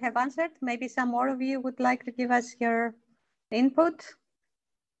 people have answered. Maybe some more of you would like to give us your input.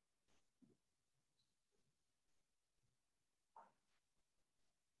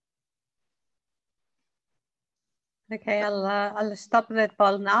 Okay, I'll stop the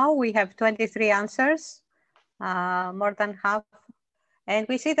poll now. We have 23 answers, more than half. And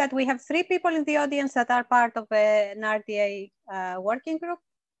we see that we have 3 people in the audience that are part of an RDA working group.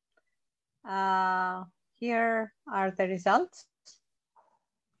 Here are the results.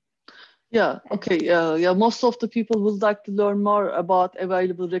 Yeah, okay. Yeah, most of the people would like to learn more about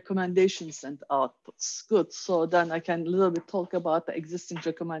available recommendations and outputs. Good. So then I can a little bit talk about the existing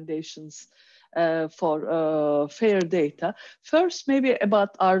recommendations for FAIR data. First, maybe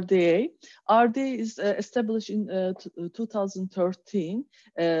about RDA. RDA is established in 2013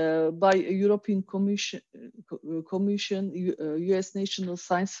 by European Commission, US National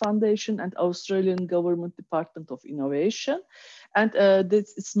Science Foundation, and Australian Government Department of Innovation. And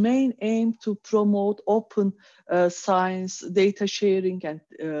its main aim aim to promote open science, data sharing, and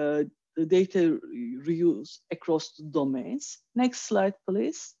the data reuse across the domains. Next slide,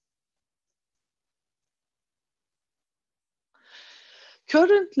 please.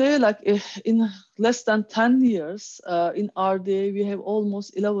 Currently, like in less than 10 years, in RDA, we have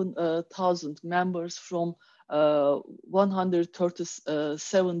almost 11,000 members from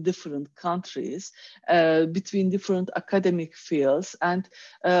 137 different countries between different academic fields. And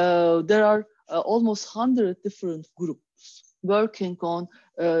there are almost 100 different groups working on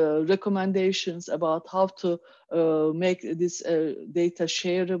recommendations about how to make this data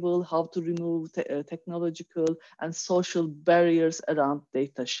shareable, how to remove technological and social barriers around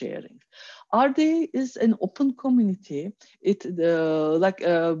data sharing. RDA is an open community. It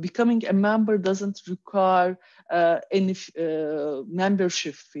becoming a member doesn't require any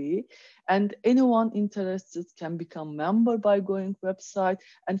membership fee, and anyone interested can become member by going website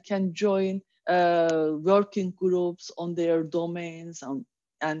and can join working groups on their domains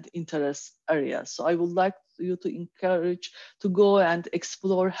and interest areas. So I would like you to encourage to go and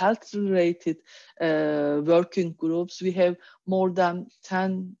explore health-related working groups. We have more than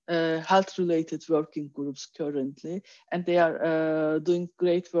 10 health-related working groups currently, and they are doing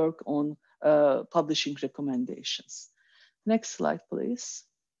great work on publishing recommendations. Next slide, please.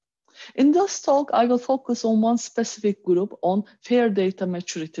 In this talk, I will focus on one specific group, on Fair Data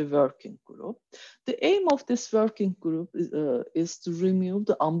Maturity Working Group. The aim of this working group is to remove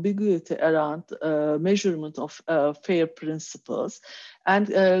the ambiguity around measurement of fair principles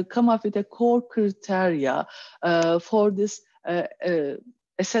and come up with a core criteria for this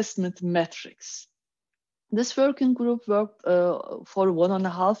assessment metrics. This working group worked for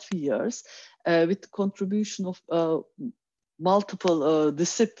 1.5 years with contribution of multiple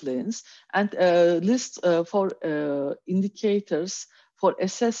disciplines and list for indicators for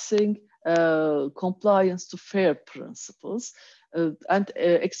assessing compliance to fair principles and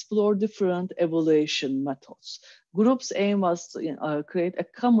explore different evaluation methods. Group's aim was to create a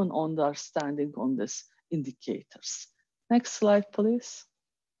common understanding on these indicators. Next slide, please.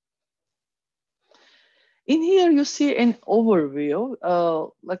 In here, you see an overview,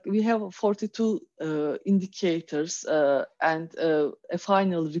 like we have 42 indicators and a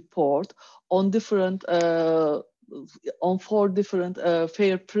final report on different, on 4 different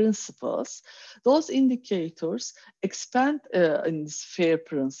fair principles. Those indicators expand in these fair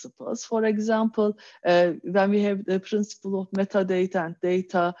principles. For example, when we have the principle of metadata and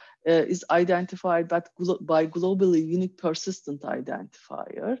data is identified by globally unique persistent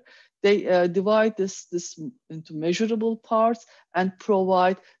identifier, they divide this into measurable parts and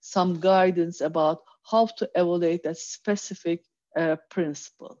provide some guidance about how to evaluate a specific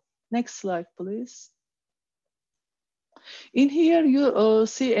principle. Next slide, please. In here, you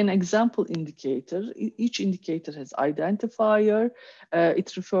see an example indicator. Each indicator has identifier.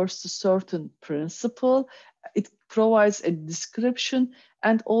 It refers to certain principle. It provides a description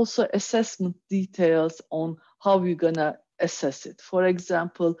and also assessment details on how you're gonna assess it. For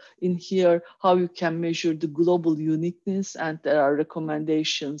example, in here, how you can measure the global uniqueness, and there are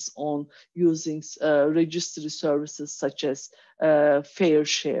recommendations on using registry services such as fair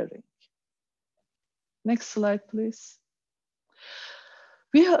sharing. Next slide, please.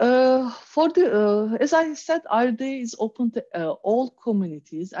 We, as I said, RDA is open to all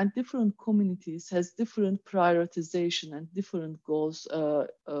communities, and different communities has different prioritization and different goals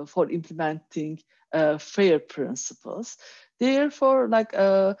for implementing fair principles. Therefore,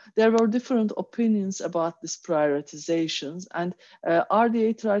 there were different opinions about these prioritizations, and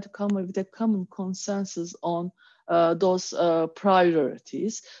RDA tried to come up with a common consensus on those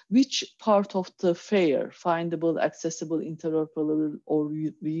priorities, which part of the fair, findable, accessible, interoperable, or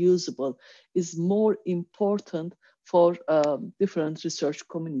reusable is more important for different research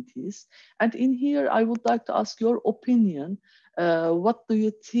communities. And in here, I would like to ask your opinion. What do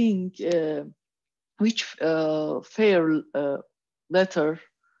you think, which fair letter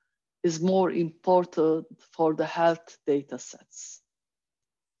is more important for the health data sets?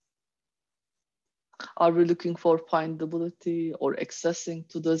 Are we looking for findability or accessing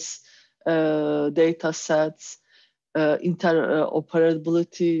to this data sets,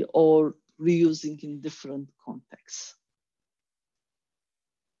 interoperability, or reusing in different contexts?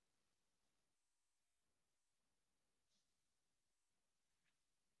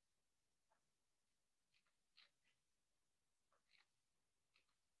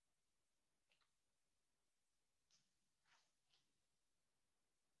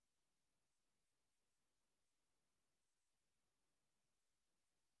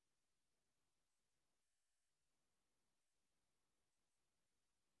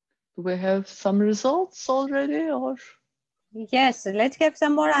 Do we have some results already, or? Yes, let's have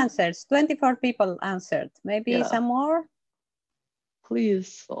some more answers. 24 people answered. Maybe some more?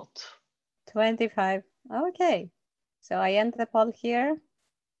 Please vote. 25. Okay. So I end the poll here.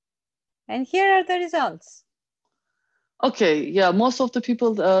 And here are the results. Okay, yeah, most of the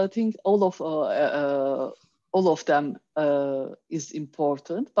people think all of them is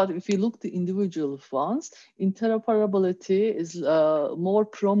important, but if you look the individual ones, interoperability is more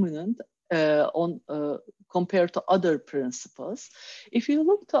prominent compared to other principles. If you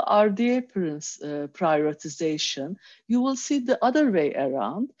look to RDA prioritization, you will see the other way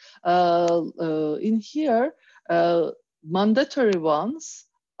around. In here, mandatory ones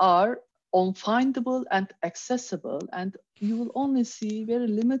are unfindable and accessible, and you will only see very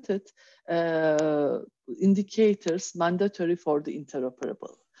limited indicators mandatory for the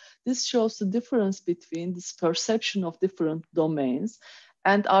interoperable. This shows the difference between this perception of different domains,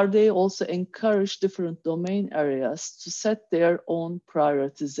 and are they also encourage different domain areas to set their own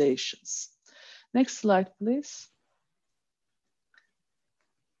prioritizations. Next slide, please.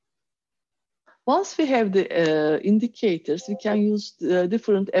 Once we have the indicators, we can use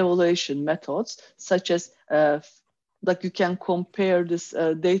different evaluation methods, such as like you can compare this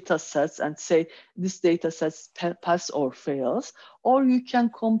data sets and say this data sets pass or fails, or you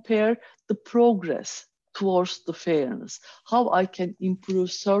can compare the progress towards the fairness, how I can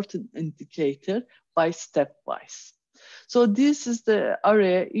improve certain indicator by stepwise. So this is the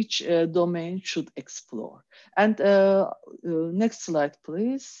area each domain should explore. And next slide,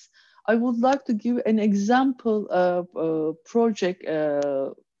 please. I would like to give an example of project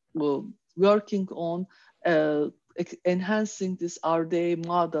working on enhancing this RDA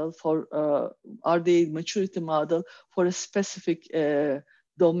model for RDA maturity model for a specific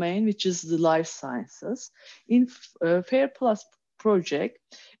domain, which is the life sciences. In FAIR Plus project,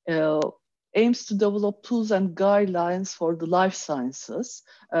 aims to develop tools and guidelines for the life sciences,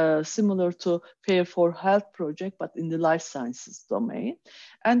 similar to FAIR for Health project, but in the life sciences domain.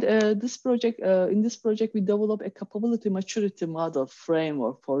 And in this project, we develop a capability maturity model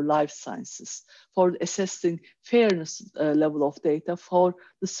framework for life sciences for assessing fairness level of data for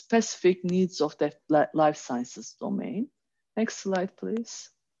the specific needs of that life sciences domain. Next slide, please.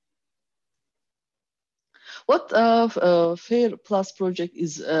 What FAIR Plus project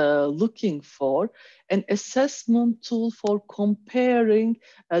is looking for, an assessment tool for comparing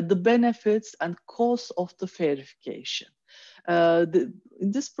the benefits and costs of the verification. In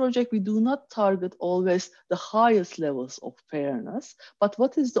this project, we do not target always the highest levels of fairness, but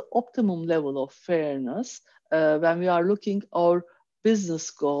what is the optimum level of fairness when we are looking our business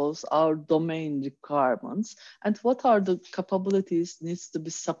goals, our domain requirements, and what are the capabilities needs to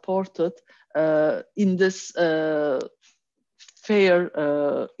be supported in this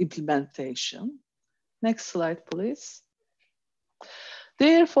FAIR implementation. Next slide, please.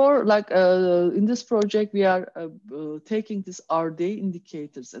 Therefore, like in this project, we are taking these RDA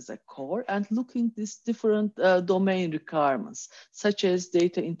indicators as a core and looking these different domain requirements, such as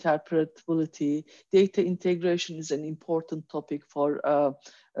data interpretability. Data integration is an important topic for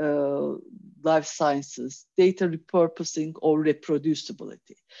life sciences, data repurposing or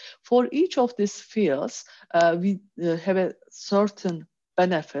reproducibility. For each of these fields, we have a certain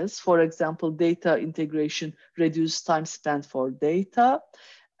benefits. For example, data integration reduces time spent for data,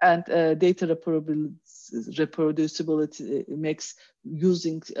 and data reproducibility makes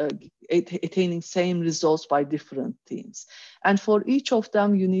using attaining same results by different teams. And for each of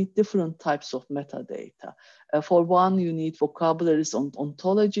them, you need different types of metadata. For one, you need vocabularies on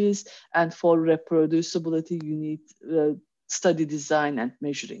ontologies, and for reproducibility, you need study design and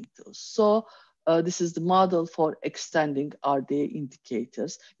measuring tools. So this is the model for extending RDA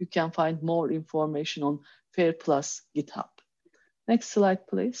indicators. You can find more information on FAIR Plus GitHub. Next slide,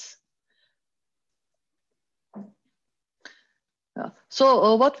 please.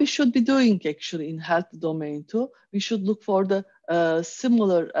 So what we should be doing actually in health domain too, we should look for the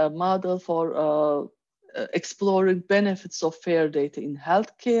similar model for exploring benefits of fair data in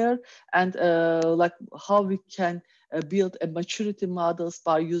healthcare, and like how we can build a maturity models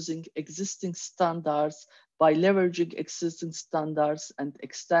by using existing standards, by leveraging existing standards and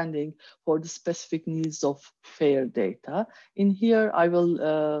extending for the specific needs of fair data. In here, I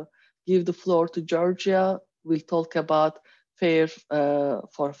will give the floor to Georgia. We'll talk about FAIR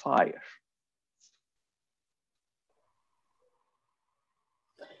for FHIR.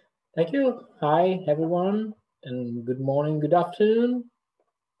 Thank you. Hi, everyone, and good morning, good afternoon.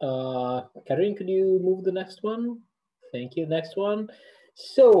 Karin, could you move the next one? Thank you. Next one.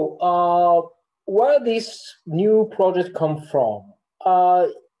 So, where this new project come from?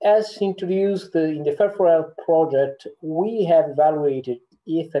 as introduced in the Fair for Health project, we have evaluated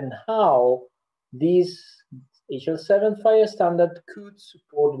if and how this HL7 fire standard could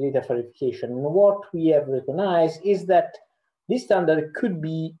support data verification. And what we have recognized is that this standard could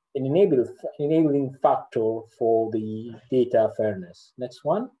be an enabling factor for the data fairness. Next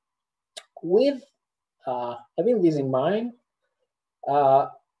one. With having this in mind,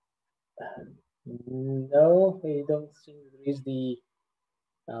 no, I don't think there is the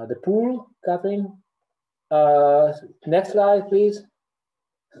pool, Catherine. Next slide, please.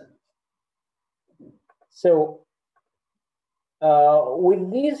 So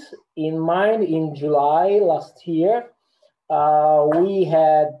with this in mind, in July last year, we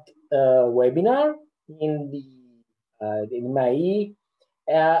had a webinar in the MIMTT,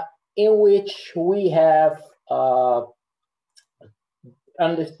 in which we have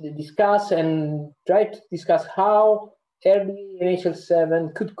discussed and tried to discuss how RDA and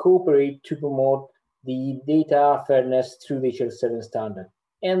HL7 could cooperate to promote the data fairness through the HL7 standard.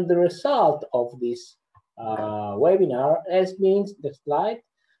 And the result of this webinar has been, the slide,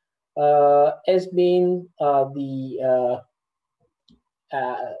 has been the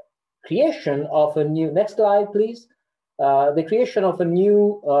creation of a new, next slide please, the creation of a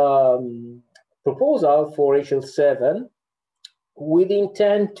new proposal for HL7 with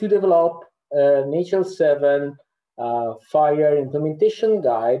intent to develop an HL7 fire implementation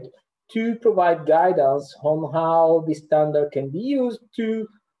guide to provide guidance on how the standard can be used to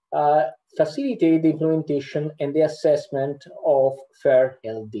facilitate the implementation and the assessment of fair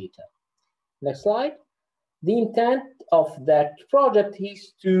health data. Next slide. The intent of that project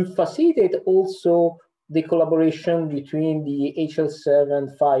is to facilitate also the collaboration between the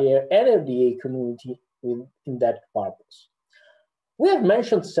HL7 fire and RDA community in that purpose. We have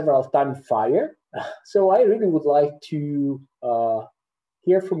mentioned several times fire, so I really would like to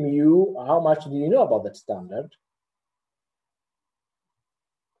hear from you. How much do you know about that standard?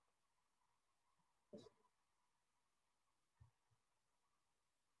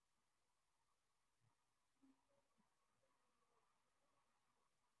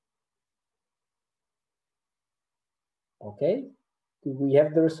 Okay, do we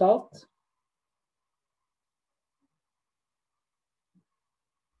have the results?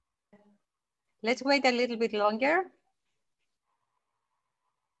 Let's wait a little bit longer.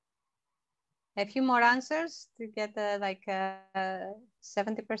 A few more answers to get like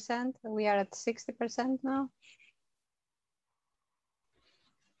 70%. We are at 60% now.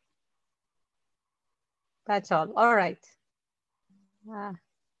 That's all. All right.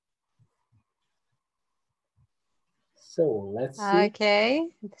 So let's see. Okay,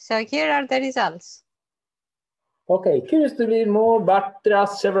 so here are the results. Okay, curious to read more, but there are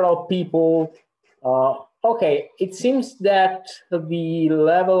several people. Okay, it seems that the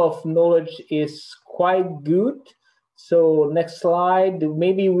level of knowledge is quite good. So next slide,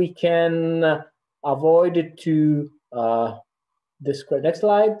 maybe we can avoid it to describe. Next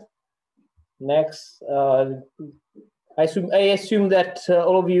slide. Next, I assume that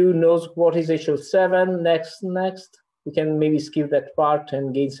all of you knows what is HL7. Next. We can maybe skip that part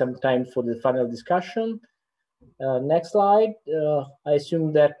and gain some time for the final discussion. Next slide. I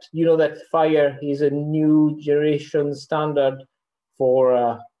assume that you know that FIRE is a new generation standard for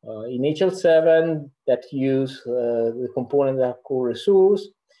in HL7 that use the component that are core resource.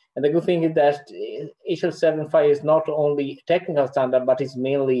 And the good thing is that HL7 FIRE is not only a technical standard, but it's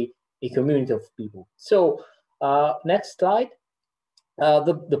mainly a community of people. So next slide.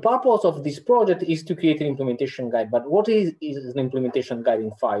 The purpose of this project is to create an implementation guide. But what is an implementation guide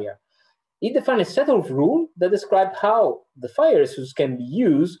in FIRE? It defines a set of rules that describe how the fire resource can be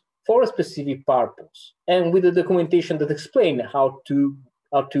used for a specific purpose, and with the documentation that explain how to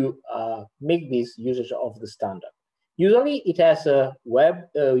make this usage of the standard. Usually, it has a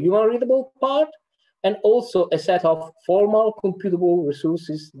human-readable part, and also a set of formal computable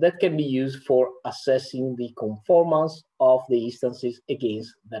resources that can be used for assessing the conformance of the instances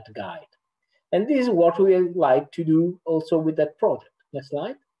against that guide. And this is what we like to do also with that project. Next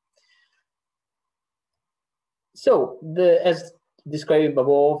slide. So, as described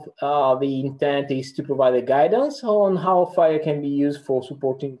above, the intent is to provide a guidance on how FIRE can be used for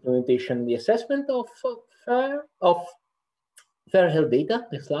supporting implementation and the assessment of fair health data.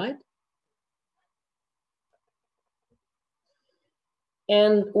 Next slide.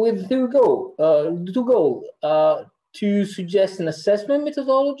 And with two goals, to suggest an assessment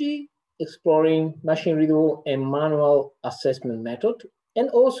methodology, exploring machine-readable and manual assessment method, and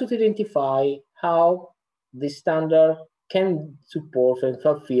also to identify how the standard can support and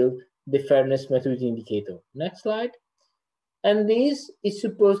fulfill the fairness maturity indicator. Next slide. And this is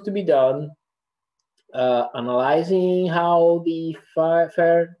supposed to be done analyzing how the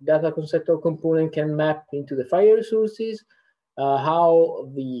fire data conceptual component can map into the fire resources,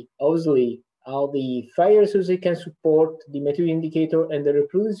 obviously how the fire resources can support the maturity indicator and the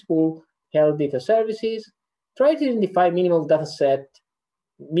reproducible health data services. Try to identify minimum data set,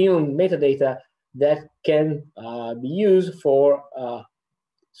 minimum metadata that can be used for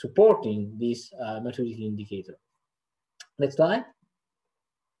supporting this maturity indicator. Next slide.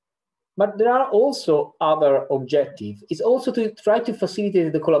 But there are also other objectives. It's also to try to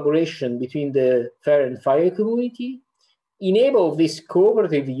facilitate the collaboration between the fair and fire community, enable this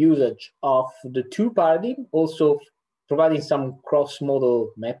cooperative usage of the two paradigms, also providing some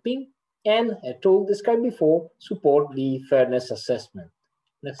cross-model mapping, and as described before, support the fairness assessment.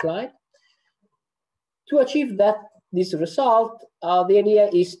 Next slide. To achieve this result, the idea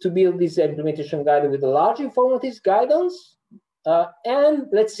is to build this implementation guide with a large informative guidance, and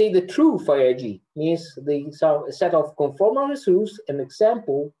let's say the true FireG means the set of conformal resources, an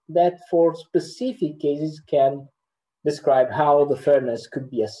example that for specific cases can describe how the fairness could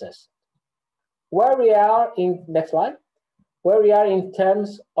be assessed. Where we are in, next slide, where we are in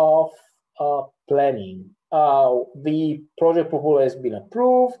terms of planning. The project proposal has been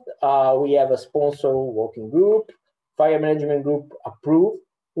approved. We have a sponsor working group, fire management group approved.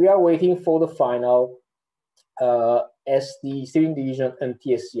 We are waiting for the final SD steering division and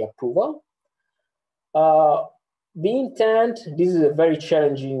TSC approval. The intent, this is a very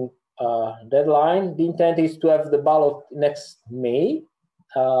challenging deadline. The intent is to have the ballot next May,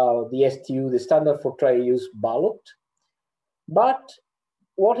 the STU, the standard for trial use ballot. But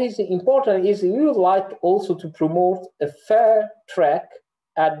what is important is we would like also to promote a fair track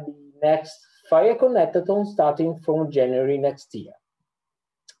at the next Fire Connectathon starting from January next year.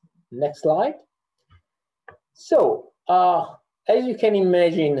 Next slide. So, as you can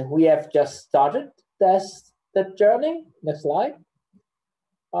imagine, we have just started that journey. Next slide.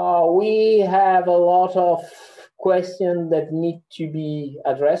 We have a lot of questions that need to be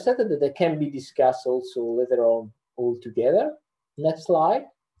addressed that can be discussed also later on all together. Next slide.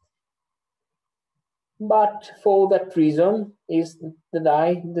 But for that reason is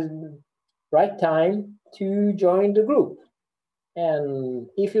the right time to join the group. And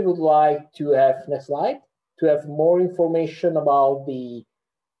if you would like to have, next slide, to have more information about the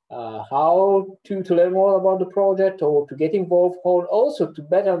how to learn more about the project or to get involved, or also to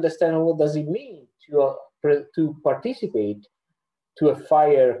better understand what does it mean to participate to a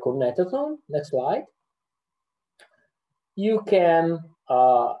fire connectathon. Next slide. You can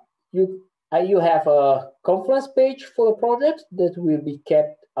you have a conference page for the project that will be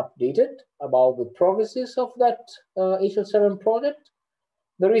kept updated about the progresses of that HL7 project.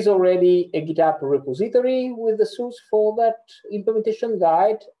 There is already a GitHub repository with the source for that implementation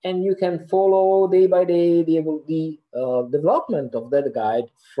guide, and you can follow day by day the development of that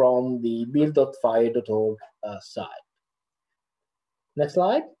guide from the build.fire.org site. Next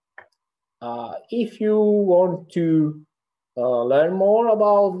slide. If you want to learn more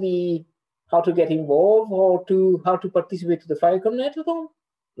about how to get involved or how to participate to the Fire Connectathon,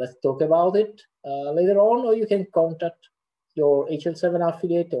 let's talk about it later on, or you can contact your HL7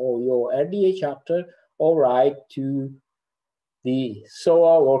 affiliate or your RDA chapter, or write to the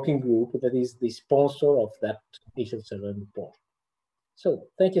SOA working group that is the sponsor of that HL7 report. So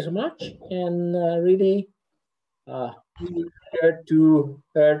thank you so much, and really here to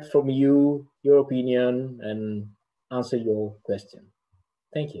hear from you, your opinion, and answer your question.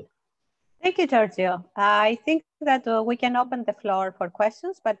 Thank you. Thank you, Giorgio. I think that we can open the floor for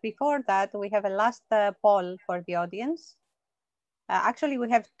questions, but before that, we have a last poll for the audience. Actually, we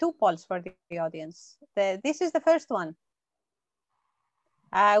have two polls for the audience. This is the first one.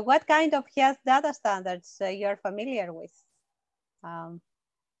 What kind of health data standards you're familiar with?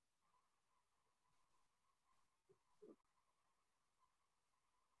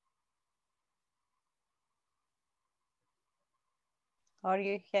 Or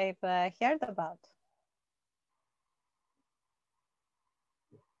you have heard about?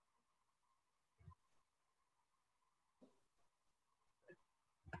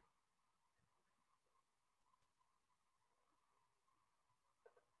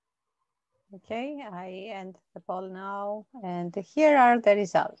 Okay, I end the poll now, and here are the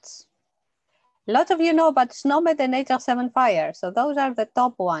results. A lot of you know about SNOMED and HL7 fire, so those are the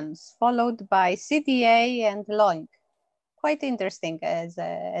top ones, followed by CDA and LOINC. Quite interesting as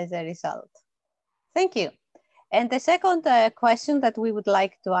a result. Thank you. And the second question that we would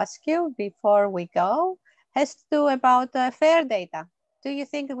like to ask you before we go has to do about FAIR data. Do you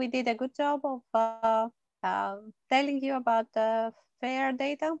think we did a good job of telling you about the FAIR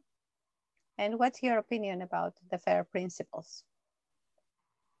data. And what's your opinion about the FAIR principles?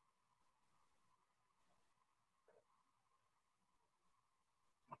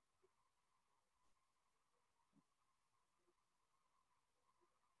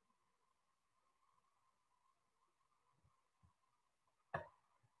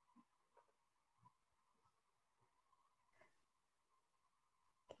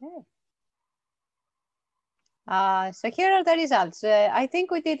 Okay. So here are the results. I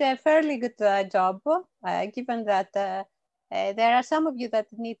think we did a fairly good job, given that there are some of you that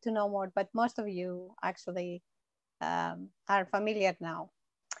need to know more, but most of you actually are familiar now.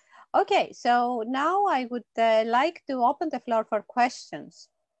 Okay, so now I would like to open the floor for questions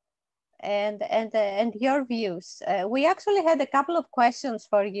and your views. We actually had a couple of questions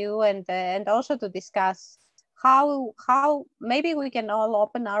for you and also to discuss how maybe we can all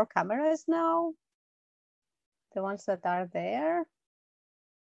open our cameras now, the ones that are there.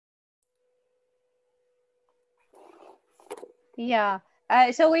 Yeah,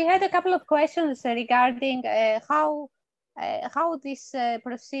 so we had a couple of questions regarding how this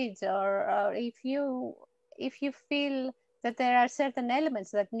proceeds, or if you feel that there are certain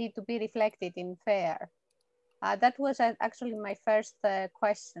elements that need to be reflected in FAIR. That was actually my first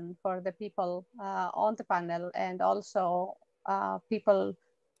question for the people on the panel and also people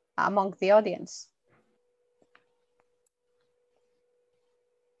among the audience.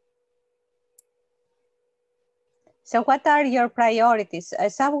 So what are your priorities?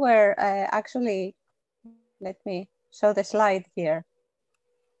 Some were actually, let me show the slide here.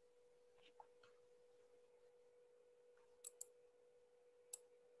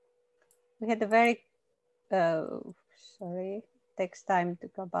 We had a very, sorry, takes time to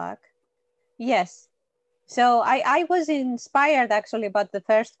go back. Yes, so I was inspired actually about the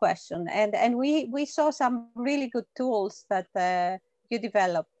first question, and we saw some really good tools that you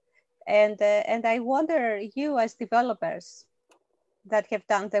developed. And I wonder, you as developers that have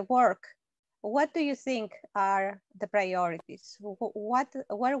done the work, what do you think are the priorities?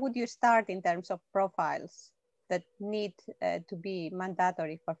 Where would you start in terms of profiles that need to be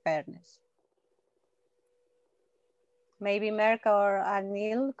mandatory for fairness? Maybe Merck or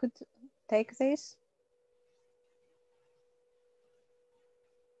Anil could take this.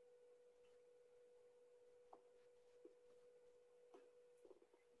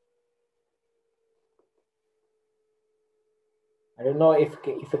 I don't know if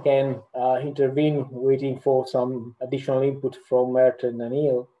I can intervene, waiting for some additional input from Mert and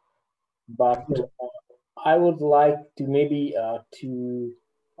Anil, but I would like to maybe to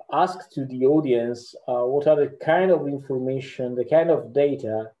ask to the audience what are the kind of information, the kind of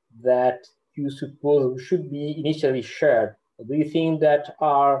data that you suppose should be initially shared. Do you think that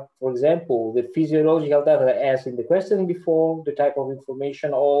are, for example, the physiological data as in the question before, the type of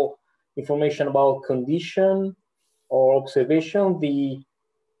information, or information about condition or observation, the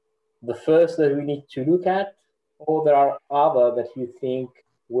first that we need to look at, or there are other that you think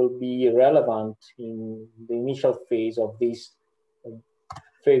will be relevant in the initial phase of this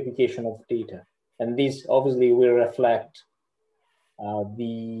verification of data? And this obviously will reflect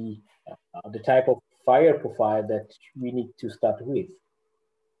the type of FAIR profile that we need to start with.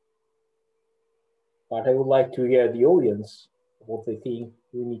 But I would like to hear the audience, what they think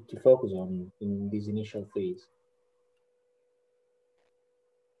we need to focus on in this initial phase.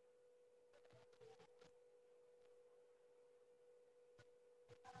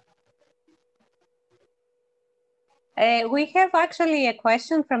 We have actually a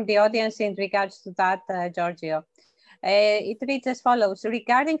question from the audience in regards to that, Giorgio. It reads as follows: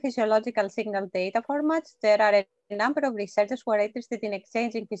 regarding physiological signal data formats, there are a number of researchers who are interested in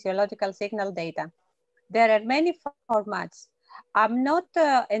exchanging physiological signal data. There are many formats. I'm not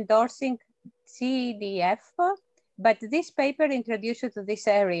endorsing CDF, but this paper introduced you to this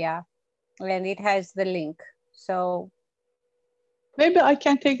area and it has the link. So maybe I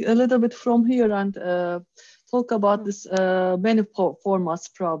can take a little bit from here and talk about this many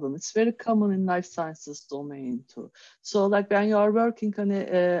formats problem. It's very common in life sciences domain too. So like when you are working on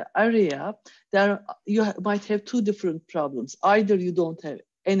an area, you might have two different problems. Either you don't have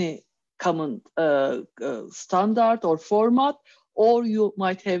any common standard or format, or you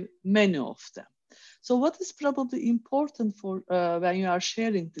might have many of them. So what is probably important for when you are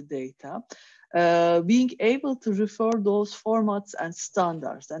sharing the data, being able to refer those formats and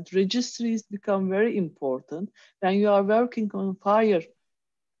standards, and registries become very important when you are working on FAIR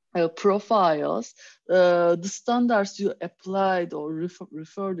profiles. The standards you applied or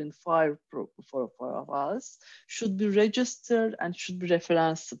referred in FAIR profiles should be registered and should be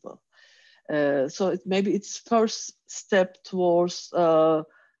referenceable. So maybe it's first step towards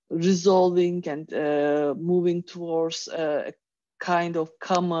resolving and moving towards a kind of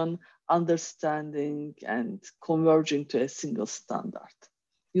common understanding and converging to a single standard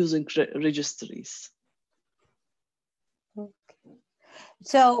using registries.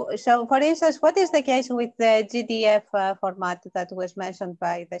 So for instance, what is the case with the GDF format that was mentioned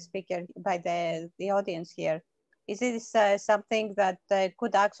by the speaker, by the audience here? Is this something that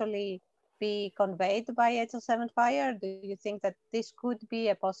could actually be conveyed by HL7 FHIR? Do you think that this could be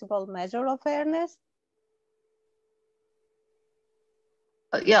a possible measure of fairness?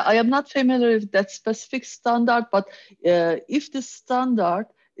 Yeah, I am not familiar with that specific standard, but if the standard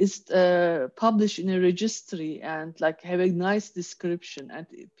is published in a registry and like have a nice description and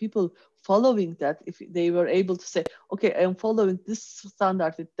people following that, if they were able to say, okay, I am following this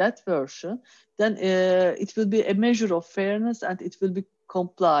standard with that version, then it will be a measure of fairness and it will be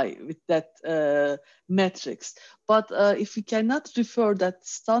comply with that metrics. But if we cannot refer that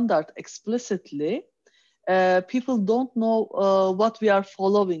standard explicitly, people don't know what we are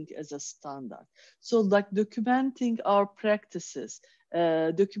following as a standard. So like documenting our practices,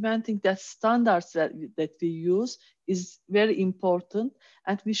 documenting that standards that we use is very important,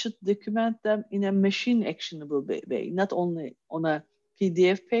 and we should document them in a machine actionable way, not only on a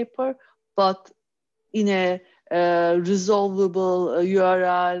PDF paper, but in a resolvable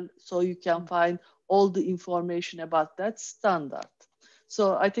URL, so you can find all the information about that standard.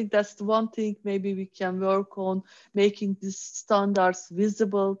 So I think that's the one thing maybe we can work on, making these standards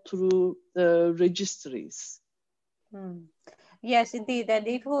visible through the registries. Yes, indeed. And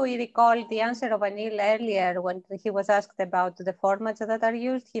if we recall the answer of Anil earlier, when he was asked about the formats that are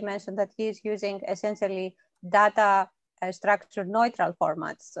used, he mentioned that he is using essentially data structure neutral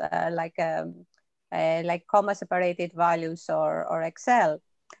formats like comma separated values or Excel.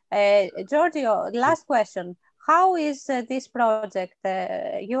 Giorgio, last question. How is this project,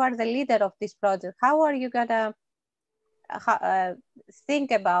 you are the leader of this project, how are you gonna think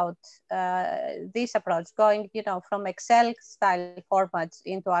about this approach, going, from Excel style formats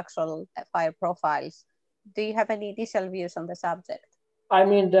into actual FHIR profiles? Do you have any initial views on the subject? I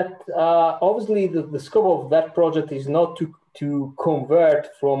mean that obviously the scope of that project is not to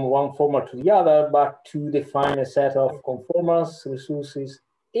convert from one format to the other, but to define a set of conformance resources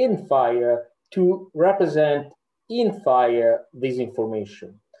in FHIR to represent in FHIR this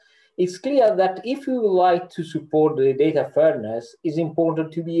information. It's clear that if we would like to support the data fairness, it's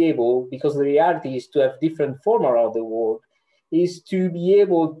important to be able, because the reality is to have different formats around the world, is to be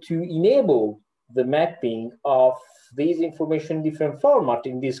able to enable the mapping of this information in different format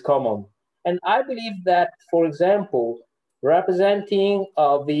in this common. And I believe that, for example, representing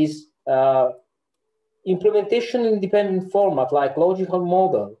this implementation independent format like logical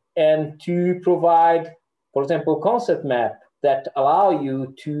model, and to provide, for example, concept map that allow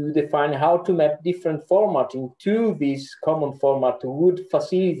you to define how to map different format into this common format would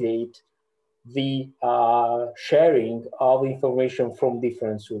facilitate the sharing of information from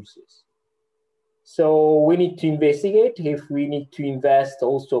different sources. So we need to investigate if we need to invest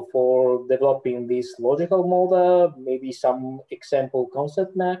also for developing this logical model, maybe some example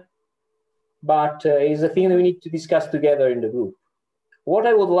concept map, but it's a thing that we need to discuss together in the group. What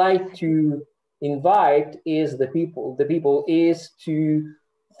I would like to invite is the people is to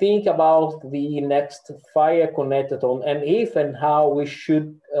think about the next FHIR Connectathon and if and how we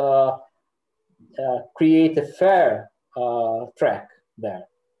should create a fair track there.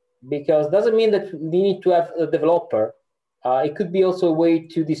 Because it doesn't mean that we need to have a developer. It could be also a way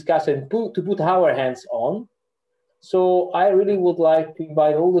to discuss and to put our hands on. So I really would like to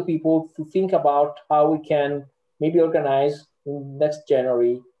invite all the people to think about how we can maybe organize in next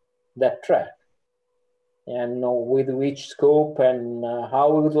January that track, and with which scope and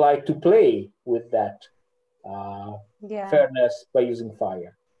how we would like to play with that fairness by using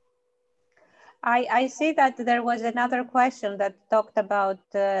FHIR. I see that there was another question that talked about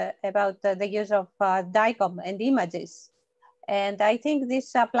the use of DICOM and images. And I think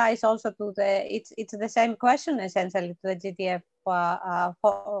this applies also to it's the same question essentially to the GDF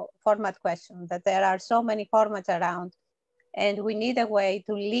format question, that there are so many formats around and we need a way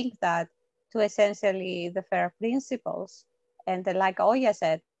to link that to essentially the FAIR principles. And like Oya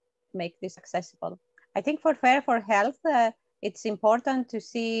said, make this accessible. I think for FAIR for Health, it's important to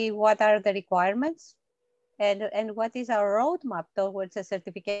see what are the requirements and what is our roadmap towards a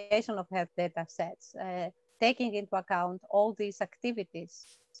certification of health data sets, taking into account all these activities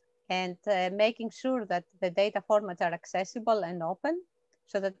and making sure that the data formats are accessible and open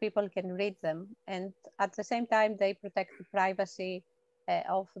so that people can read them. And at the same time, they protect the privacy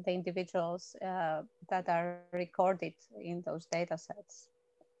of the individuals that are recorded in those data sets.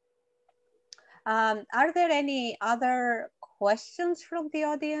 Are there any other questions from the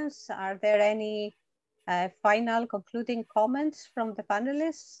audience? Are there any final concluding comments from the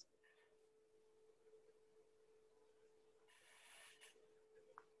panelists?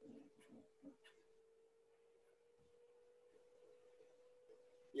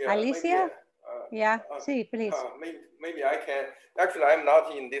 Yeah, Alicia? Maybe, yeah, see, please. Maybe I can. Actually, I'm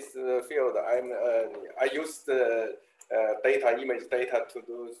not in this field. I use the image data to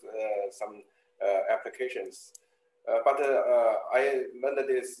do some applications. But I learned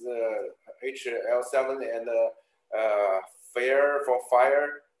this HL7 and FAIR for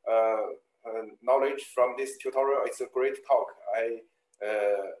fire knowledge from this tutorial. It's a great talk. I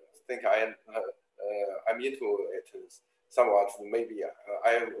think I'm into it somewhat. Maybe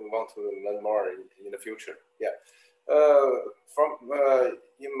I want to learn more in the future. Yeah.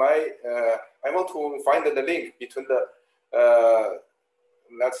 In my I want to find the link between the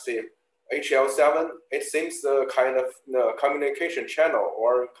let's see, HL7. It seems the kind of communication channel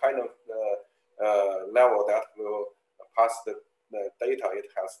or kind of level that will pass the data. It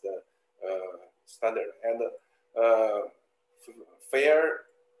has the standard and fair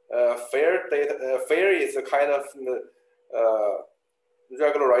data. Fair is a kind of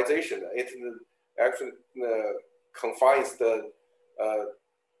regularization. It actually confines the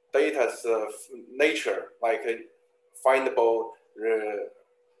data's nature, like findable,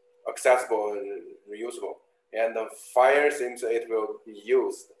 accessible, reusable. And the fire seems it will be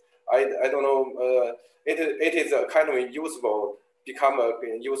used. I don't know. It is a kind of usable, become a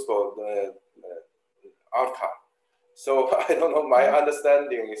usable outcome. So I don't know. My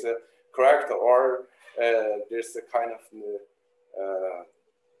understanding is correct, or there's a kind of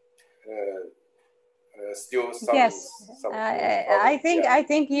still some. Yes, I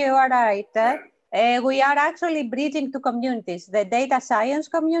think you are right. We are actually bridging two communities: the data science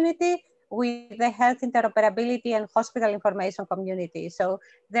community with the health interoperability and hospital information community. So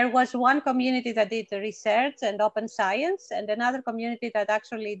there was one community that did research and open science, and another community that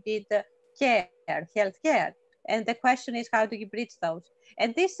actually did healthcare. And the question is, how do you bridge those?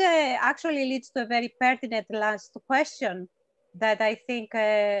 And this actually leads to a very pertinent last question that I think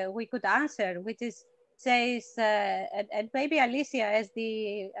we could answer, which is, says, and maybe Alicia, as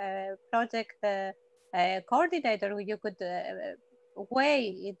the project coordinator, you could weigh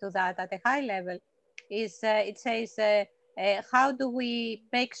into that at a high level, is it says, how do we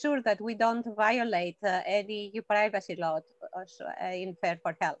make sure that we don't violate any EU privacy law in Fair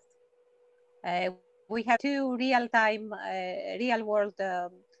for Health? We have two real-time, real-world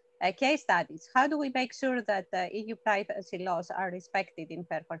case studies. How do we make sure that EU privacy laws are respected in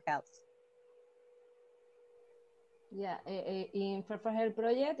Fair for Health? Yeah, in Fair for Health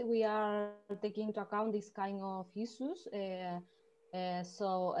project, we are taking into account this kind of issues.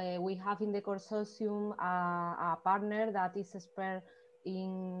 So we have in the consortium a partner that is expert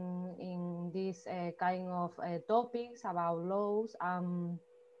in this kind of topics about laws.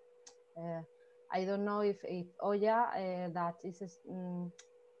 I don't know if Oya that is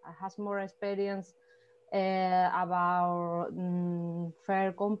has more experience about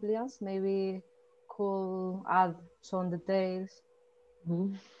fair compliance, maybe could add some details.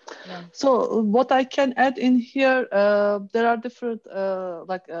 Mm-hmm. Yeah. So what I can add in here, there are different,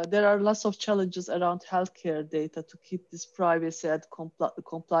 there are lots of challenges around healthcare data to keep this privacy and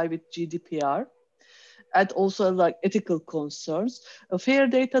comply with GDPR. And also like ethical concerns. Fair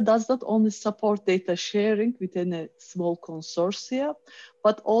data does not only support data sharing within a small consortia,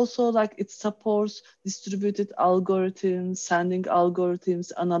 but also like it supports distributed algorithms, sending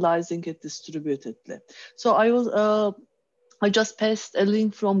algorithms, analyzing it distributedly. So I just pasted a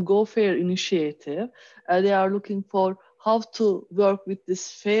link from GoFair initiative. They are looking for how to work with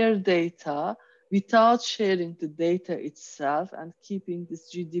this fair data without sharing the data itself and keeping this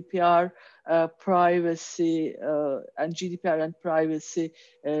GDPR privacy and GDPR and privacy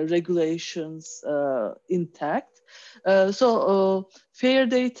regulations intact. So fair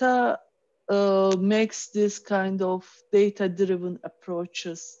data makes this kind of data-driven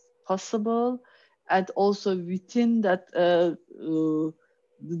approaches possible, and also within that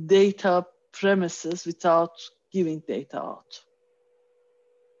data premises without giving data out.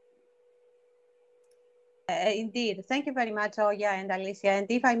 Indeed. Thank you very much, Oya and Alicia. And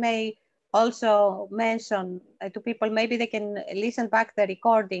if I may also mention to people, maybe they can listen back the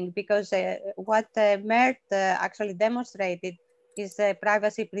recording, because what MIMTT actually demonstrated is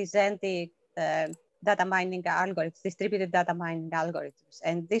privacy presented data mining algorithms, distributed data mining algorithms.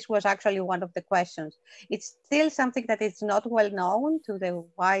 And this was actually one of the questions. It's still something that is not well known to the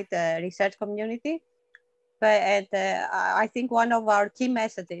wide research community. But I think one of our key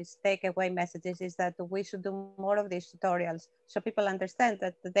messages, takeaway messages, is that we should do more of these tutorials so people understand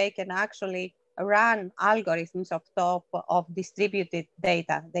that they can actually run algorithms on top of distributed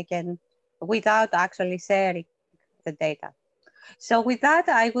data. They can, without actually sharing the data. So with that,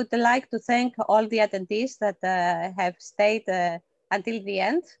 I would like to thank all the attendees that have stayed until the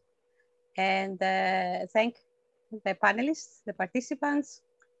end, and thank the panelists, the participants,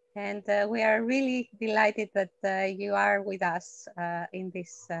 and we are really delighted that you are with us in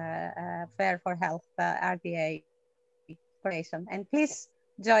this Fair for Health RDA operation. And please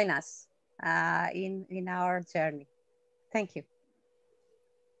join us in our journey. Thank you.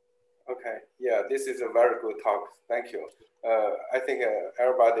 Okay, yeah, this is a very good talk. Thank you. I think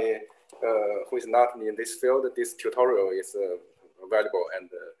everybody who is not in this field, this tutorial is valuable and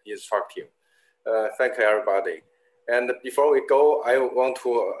instructive. Thank you, everybody. And before we go, I want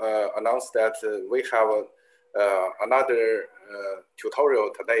to announce that we have another tutorial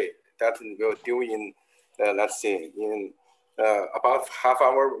today that we'll do in, let's see, in about half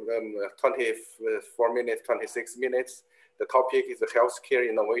hour, 24 minutes, 26 minutes. The topic is healthcare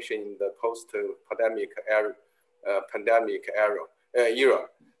innovation in the post-pandemic era.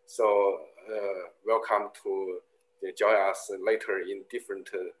 So welcome to join us later in different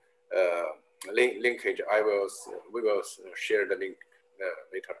linkage. We will share the link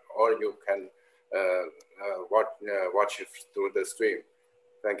later, or you can watch it through the stream.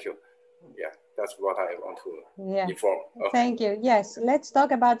 Thank you. Yeah, that's what I want to inform. Okay. Thank you. Yes, let's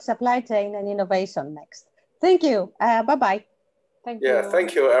talk about supply chain and innovation next. Thank you. Bye-bye. Thank you. Yeah,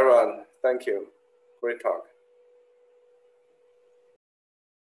 thank you, everyone. Thank you. Great talk.